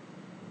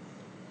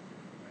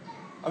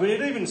 I mean,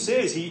 it even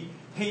says he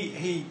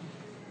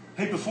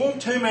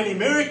performed too many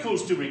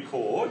miracles to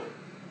record.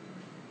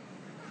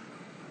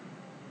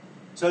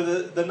 So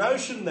the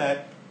notion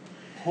that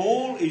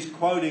Paul is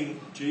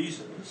quoting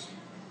Jesus,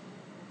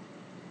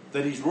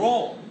 that he's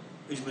wrong,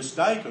 is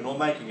mistaken or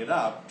making it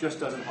up, just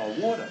doesn't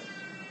hold water.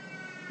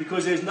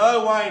 Because there's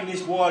no way in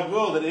this wide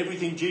world that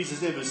everything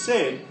Jesus ever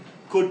said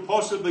could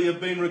possibly have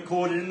been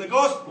recorded in the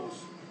Gospels.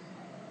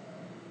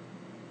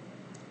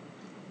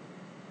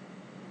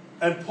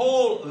 And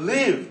Paul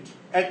lived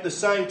at the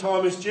same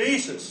time as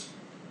Jesus.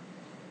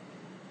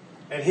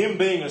 And him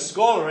being a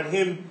scholar and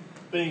him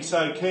being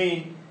so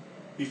keen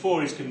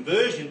before his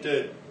conversion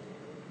to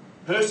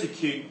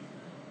persecute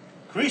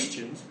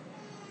Christians,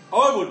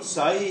 I would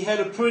say he had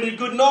a pretty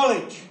good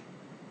knowledge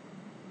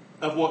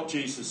of what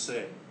Jesus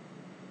said.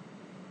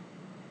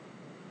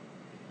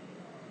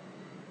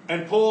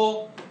 And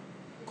Paul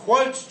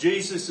quotes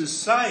Jesus as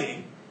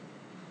saying,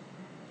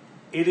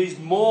 "It is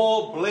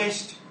more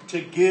blessed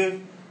to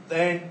give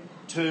than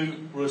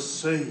to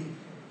receive."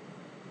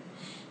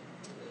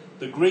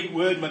 The Greek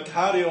word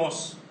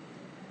makarios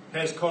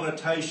has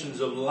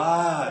connotations of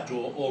large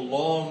or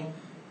long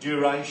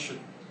duration.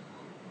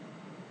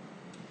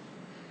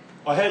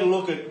 I had a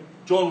look at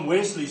John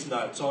Wesley's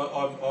notes.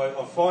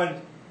 I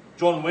find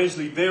John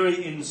Wesley very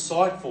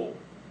insightful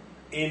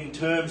in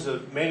terms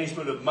of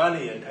management of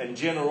money and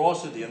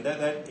generosity and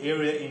that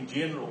area in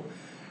general.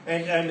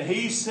 And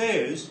he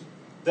says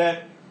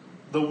that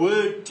the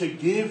word to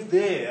give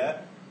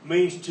there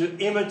means to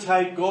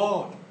imitate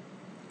God.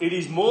 It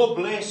is more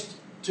blessed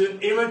to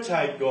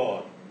imitate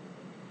God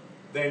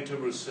than to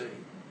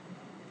receive.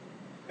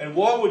 And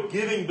why would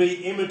giving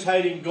be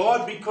imitating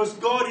God? Because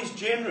God is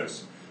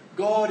generous.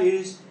 God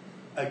is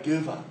a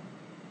giver.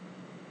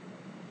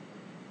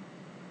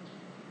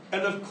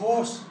 And of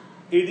course,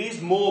 it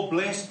is more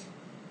blessed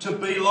to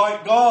be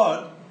like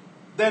God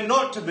than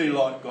not to be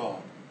like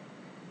God.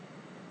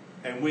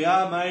 And we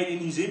are made in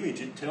His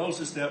image. It tells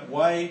us that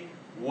way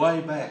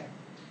back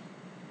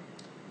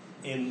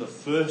in the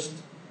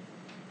first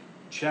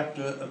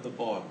chapter of the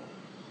Bible.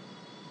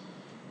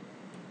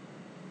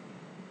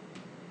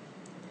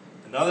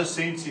 Another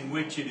sense in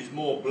which it is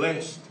more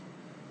blessed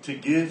to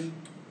give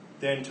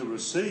than to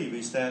receive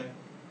is that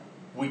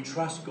we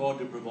trust God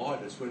to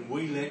provide us. When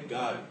we let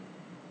go,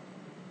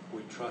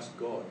 we trust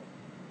God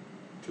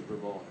to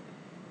provide.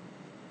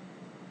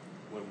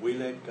 When we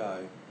let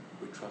go,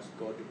 we trust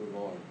God to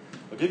provide.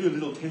 I'll give you a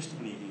little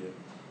testimony here.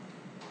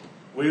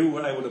 We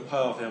were able to pay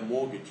off our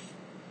mortgage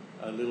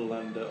a little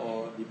under,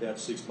 about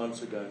 6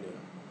 months ago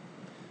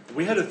now.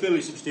 We had a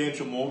fairly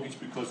substantial mortgage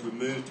because we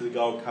moved to the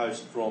Gold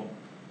Coast from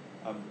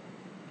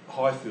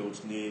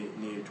Highfields near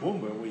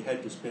Toowoomba, and we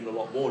had to spend a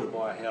lot more to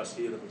buy a house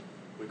here than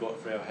we got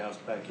for our house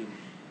back in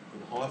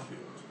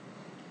Highfields.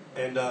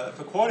 And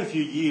for quite a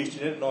few years,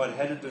 Jeanette and I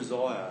had a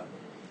desire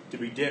to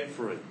be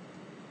debt-free,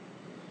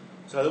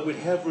 so that we'd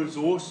have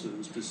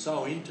resources to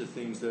sow into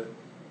things that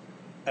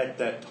at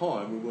that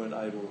time we weren't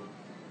able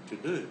to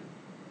do.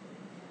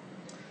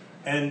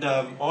 And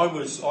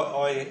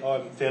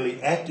I'm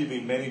fairly active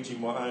in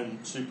managing my own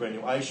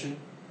superannuation.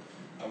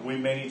 We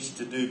managed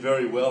to do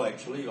very well,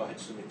 actually. I had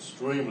some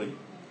extremely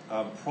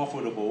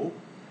profitable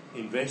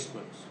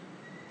investments.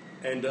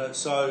 And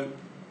so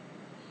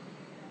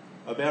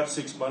about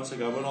 6 months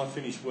ago, when I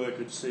finished work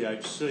at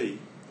CHC,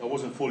 I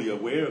wasn't fully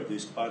aware of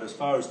this, but as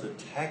far as the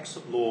tax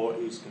law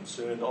is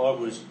concerned, I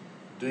was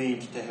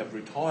deemed to have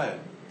retired,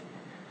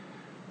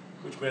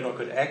 which meant I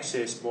could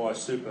access my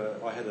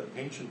I had a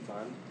pension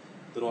fund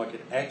that I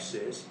could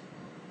access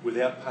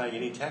without paying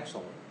any tax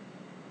on it.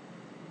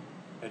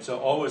 And so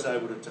I was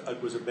able to,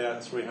 it was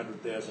about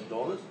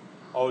 $300,000.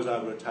 I was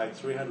able to take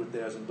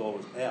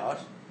 $300,000 out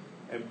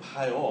and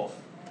pay off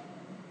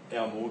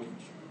our mortgage.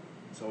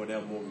 So we're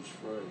now mortgage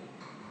free.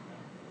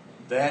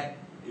 That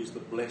is the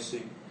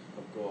blessing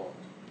of God.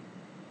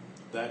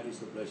 That is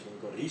the blessing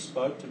of God. He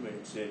spoke to me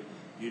and said,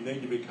 you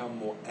need to become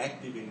more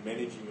active in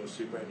managing your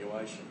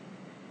superannuation.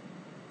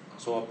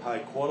 So I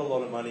pay quite a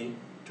lot of money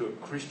to a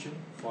Christian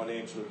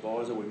financial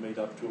advisor. We meet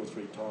up 2 or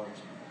 3 times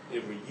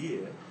every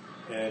year.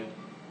 And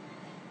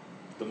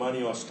the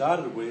money I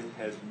started with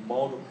has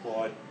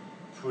multiplied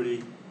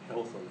pretty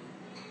healthily.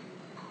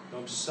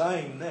 I'm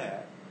saying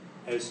that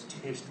as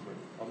testimony.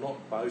 I'm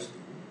not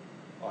boasting.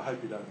 I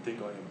hope you don't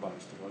think I am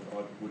boasting.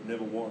 I would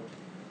never want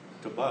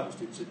to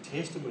boast. It's a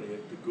testimony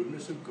of the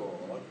goodness of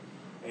God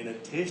and a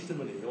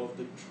testimony of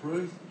the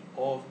truth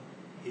of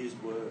His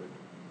Word.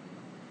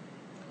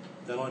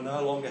 That I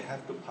no longer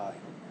have to pay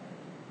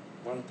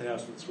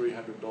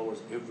 $1,300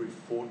 every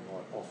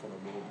fortnight off on a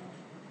mortgage.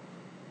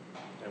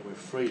 And we're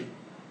free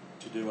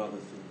to do other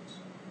things.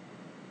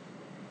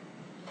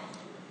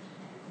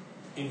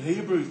 In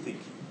Hebrew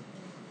thinking,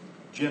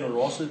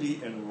 generosity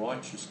and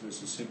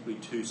righteousness are simply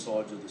 2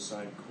 sides of the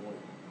same coin.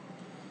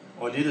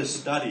 I did a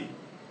study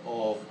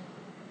of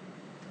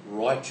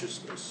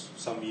righteousness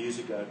some years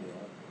ago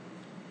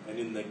And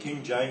in the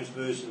King James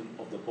Version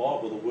of the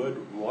Bible, the word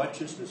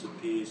righteousness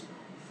appears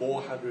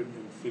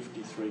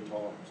 453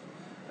 times.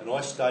 And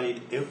I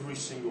studied every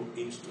single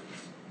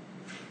instance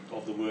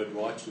of the word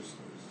righteousness.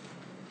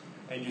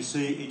 And you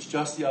see, it's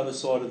just the other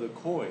side of the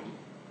coin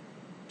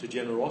to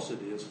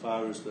generosity as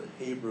far as the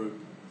Hebrew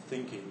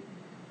thinking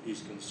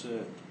is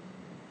concerned.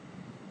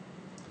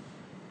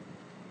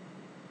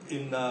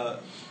 In the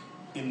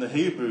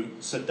Hebrew,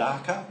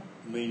 tzedakah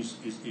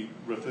it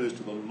refers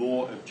to the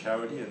law of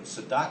charity, and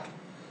tzedakah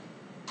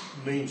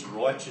means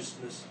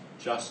righteousness,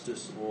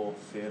 justice, or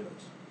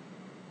fairness.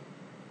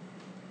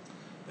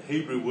 The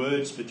Hebrew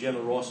words for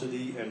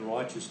generosity and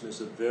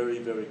righteousness are very,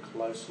 very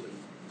closely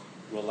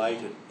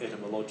related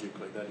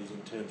etymologically, that is,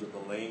 in terms of the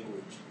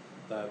language.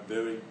 They are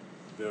very,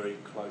 very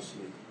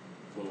closely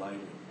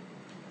related.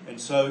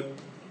 And so,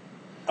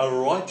 a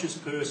righteous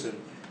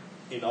person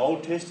in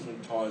Old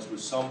Testament times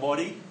was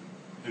somebody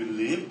who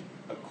lived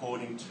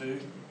according to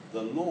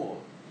the law.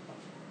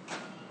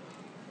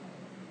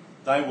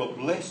 They were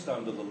blessed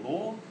under the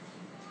law,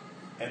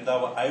 and they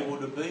were able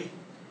to be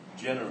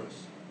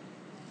generous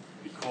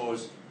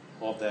because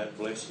of that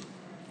blessing.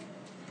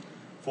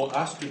 For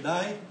us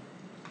today,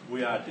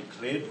 we are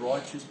declared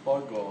righteous by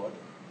God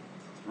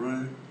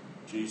through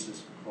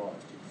Jesus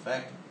Christ. In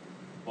fact,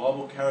 the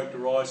Bible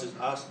characterises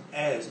us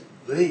as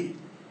the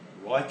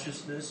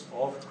righteousness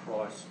of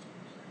Christ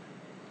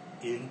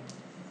in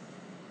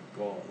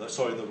God.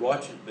 The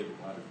righteous, beg your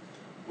pardon.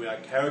 We are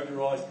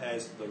characterised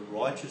as the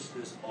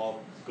righteousness of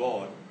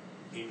God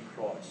in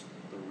Christ.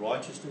 The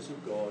righteousness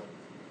of God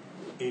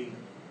in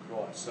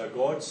Christ. So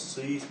God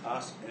sees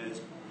us as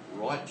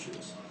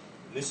righteous.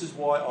 And this is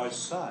why I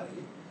say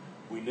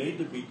we need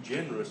to be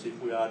generous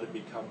if we are to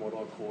become what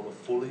I call a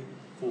fully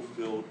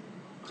fulfilled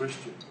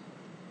Christian.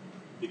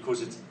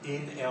 Because it's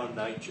in our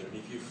nature. And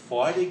if you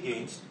fight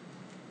against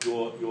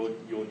your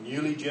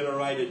newly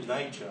generated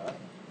nature,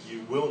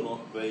 you will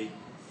not be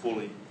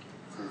fully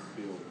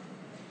fulfilled.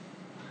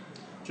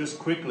 Just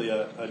quickly,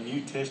 a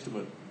New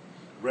Testament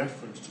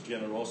reference to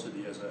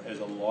generosity as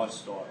a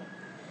lifestyle.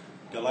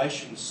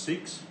 Galatians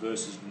 6,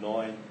 verses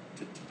 9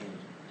 to 10.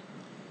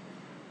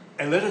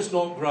 And let us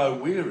not grow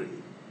weary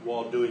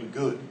while doing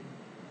good,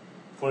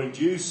 for in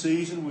due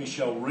season we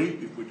shall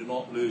reap if we do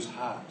not lose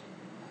heart.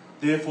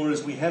 Therefore,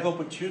 as we have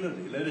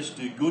opportunity, let us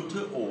do good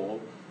to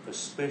all,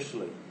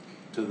 especially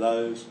to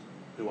those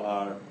who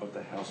are of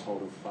the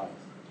household of faith.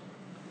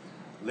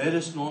 Let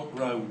us not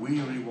grow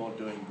weary while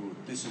doing good.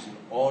 This is an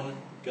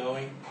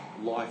ongoing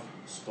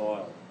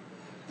lifestyle.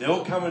 There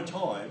will come a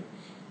time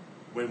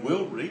when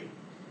we'll reap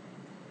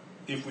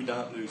if we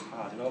don't lose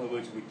heart. In other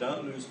words, if we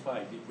don't lose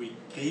faith, if we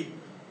keep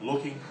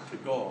looking to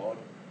God,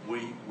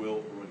 we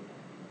will reap.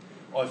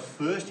 I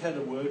first had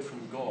a word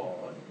from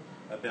God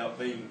about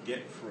being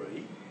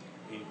debt-free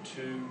in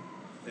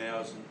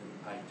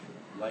 2008,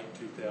 late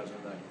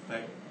 2008. In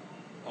fact,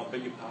 I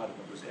beg your pardon,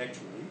 it was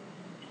actually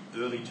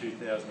early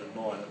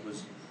 2009.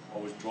 I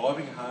was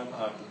driving home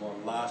after my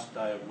last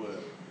day of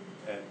work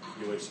at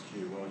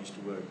USQ, where I used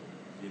to work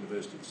at the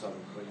University of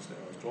Southern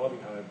Queensland. I was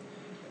driving home,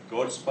 and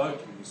God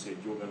spoke to me and said,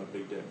 "You're going to be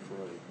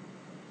debt-free."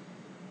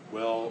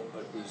 Well,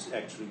 it was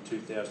actually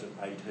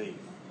 2018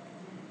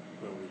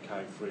 when we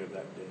became free of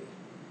that debt.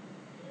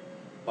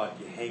 But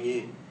you hang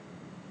in.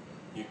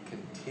 You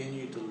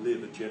continue to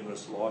live a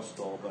generous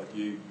lifestyle, but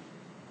you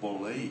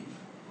believe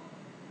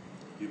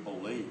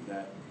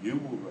that you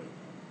will reap.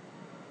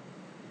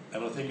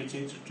 And I think it's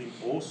interesting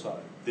also.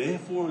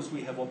 Therefore, as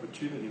we have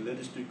opportunity, let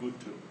us do good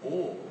to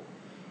all,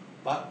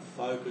 but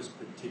focus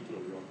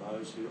particularly on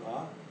those who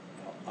are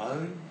our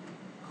own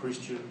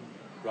Christian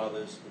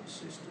brothers and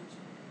sisters.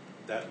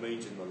 That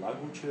means in the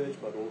local church,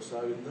 but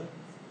also in the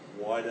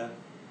wider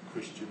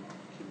Christian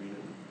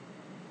community.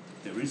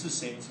 There is a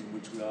sense in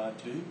which we are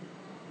to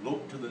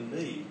look to the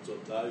needs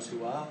of those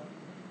who are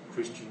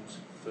Christians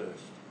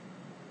first.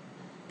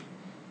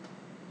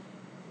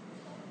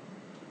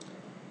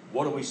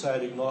 What do we say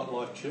at Ignite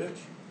Life Church?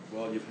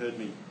 Well, you've heard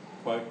me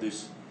quote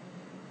this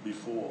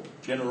before.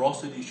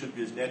 Generosity should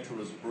be as natural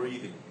as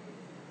breathing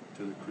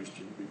to the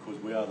Christian,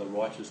 because we are the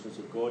righteousness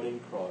of God in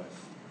Christ,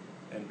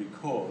 and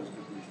because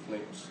it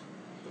reflects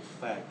the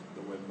fact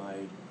that we're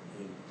made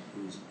in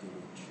His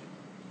image.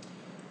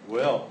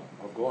 Well,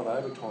 I've gone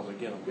over time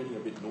again. I'm getting a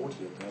bit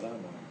naughty at that,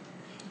 aren't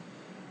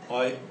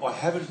I? I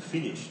haven't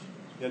finished.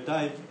 Now,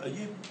 Dave, are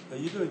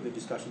you doing the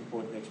discussion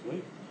point next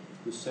week?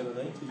 The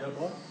 17th, is that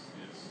right?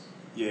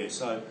 Yeah,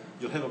 so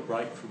you'll have a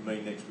break from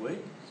me next week.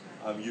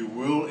 You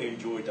will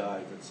enjoy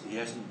Dave. He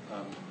hasn't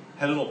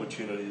had an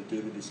opportunity to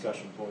do the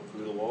discussion point for a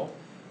little while,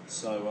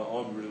 so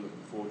I'm really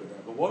looking forward to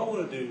that. But what I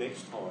want to do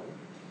next time,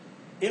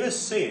 in a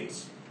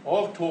sense,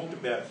 I've talked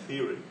about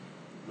theory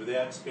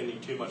without spending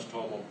too much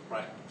time on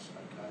practice,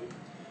 okay?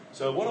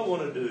 So what I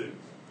want to do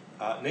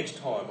next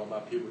time I'm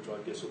up here, which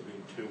I guess will be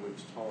in 2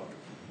 weeks' time,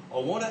 I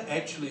want to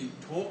actually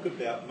talk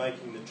about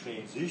making the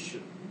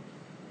transition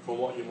from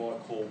what you might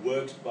call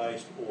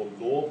works-based or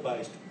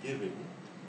law-based giving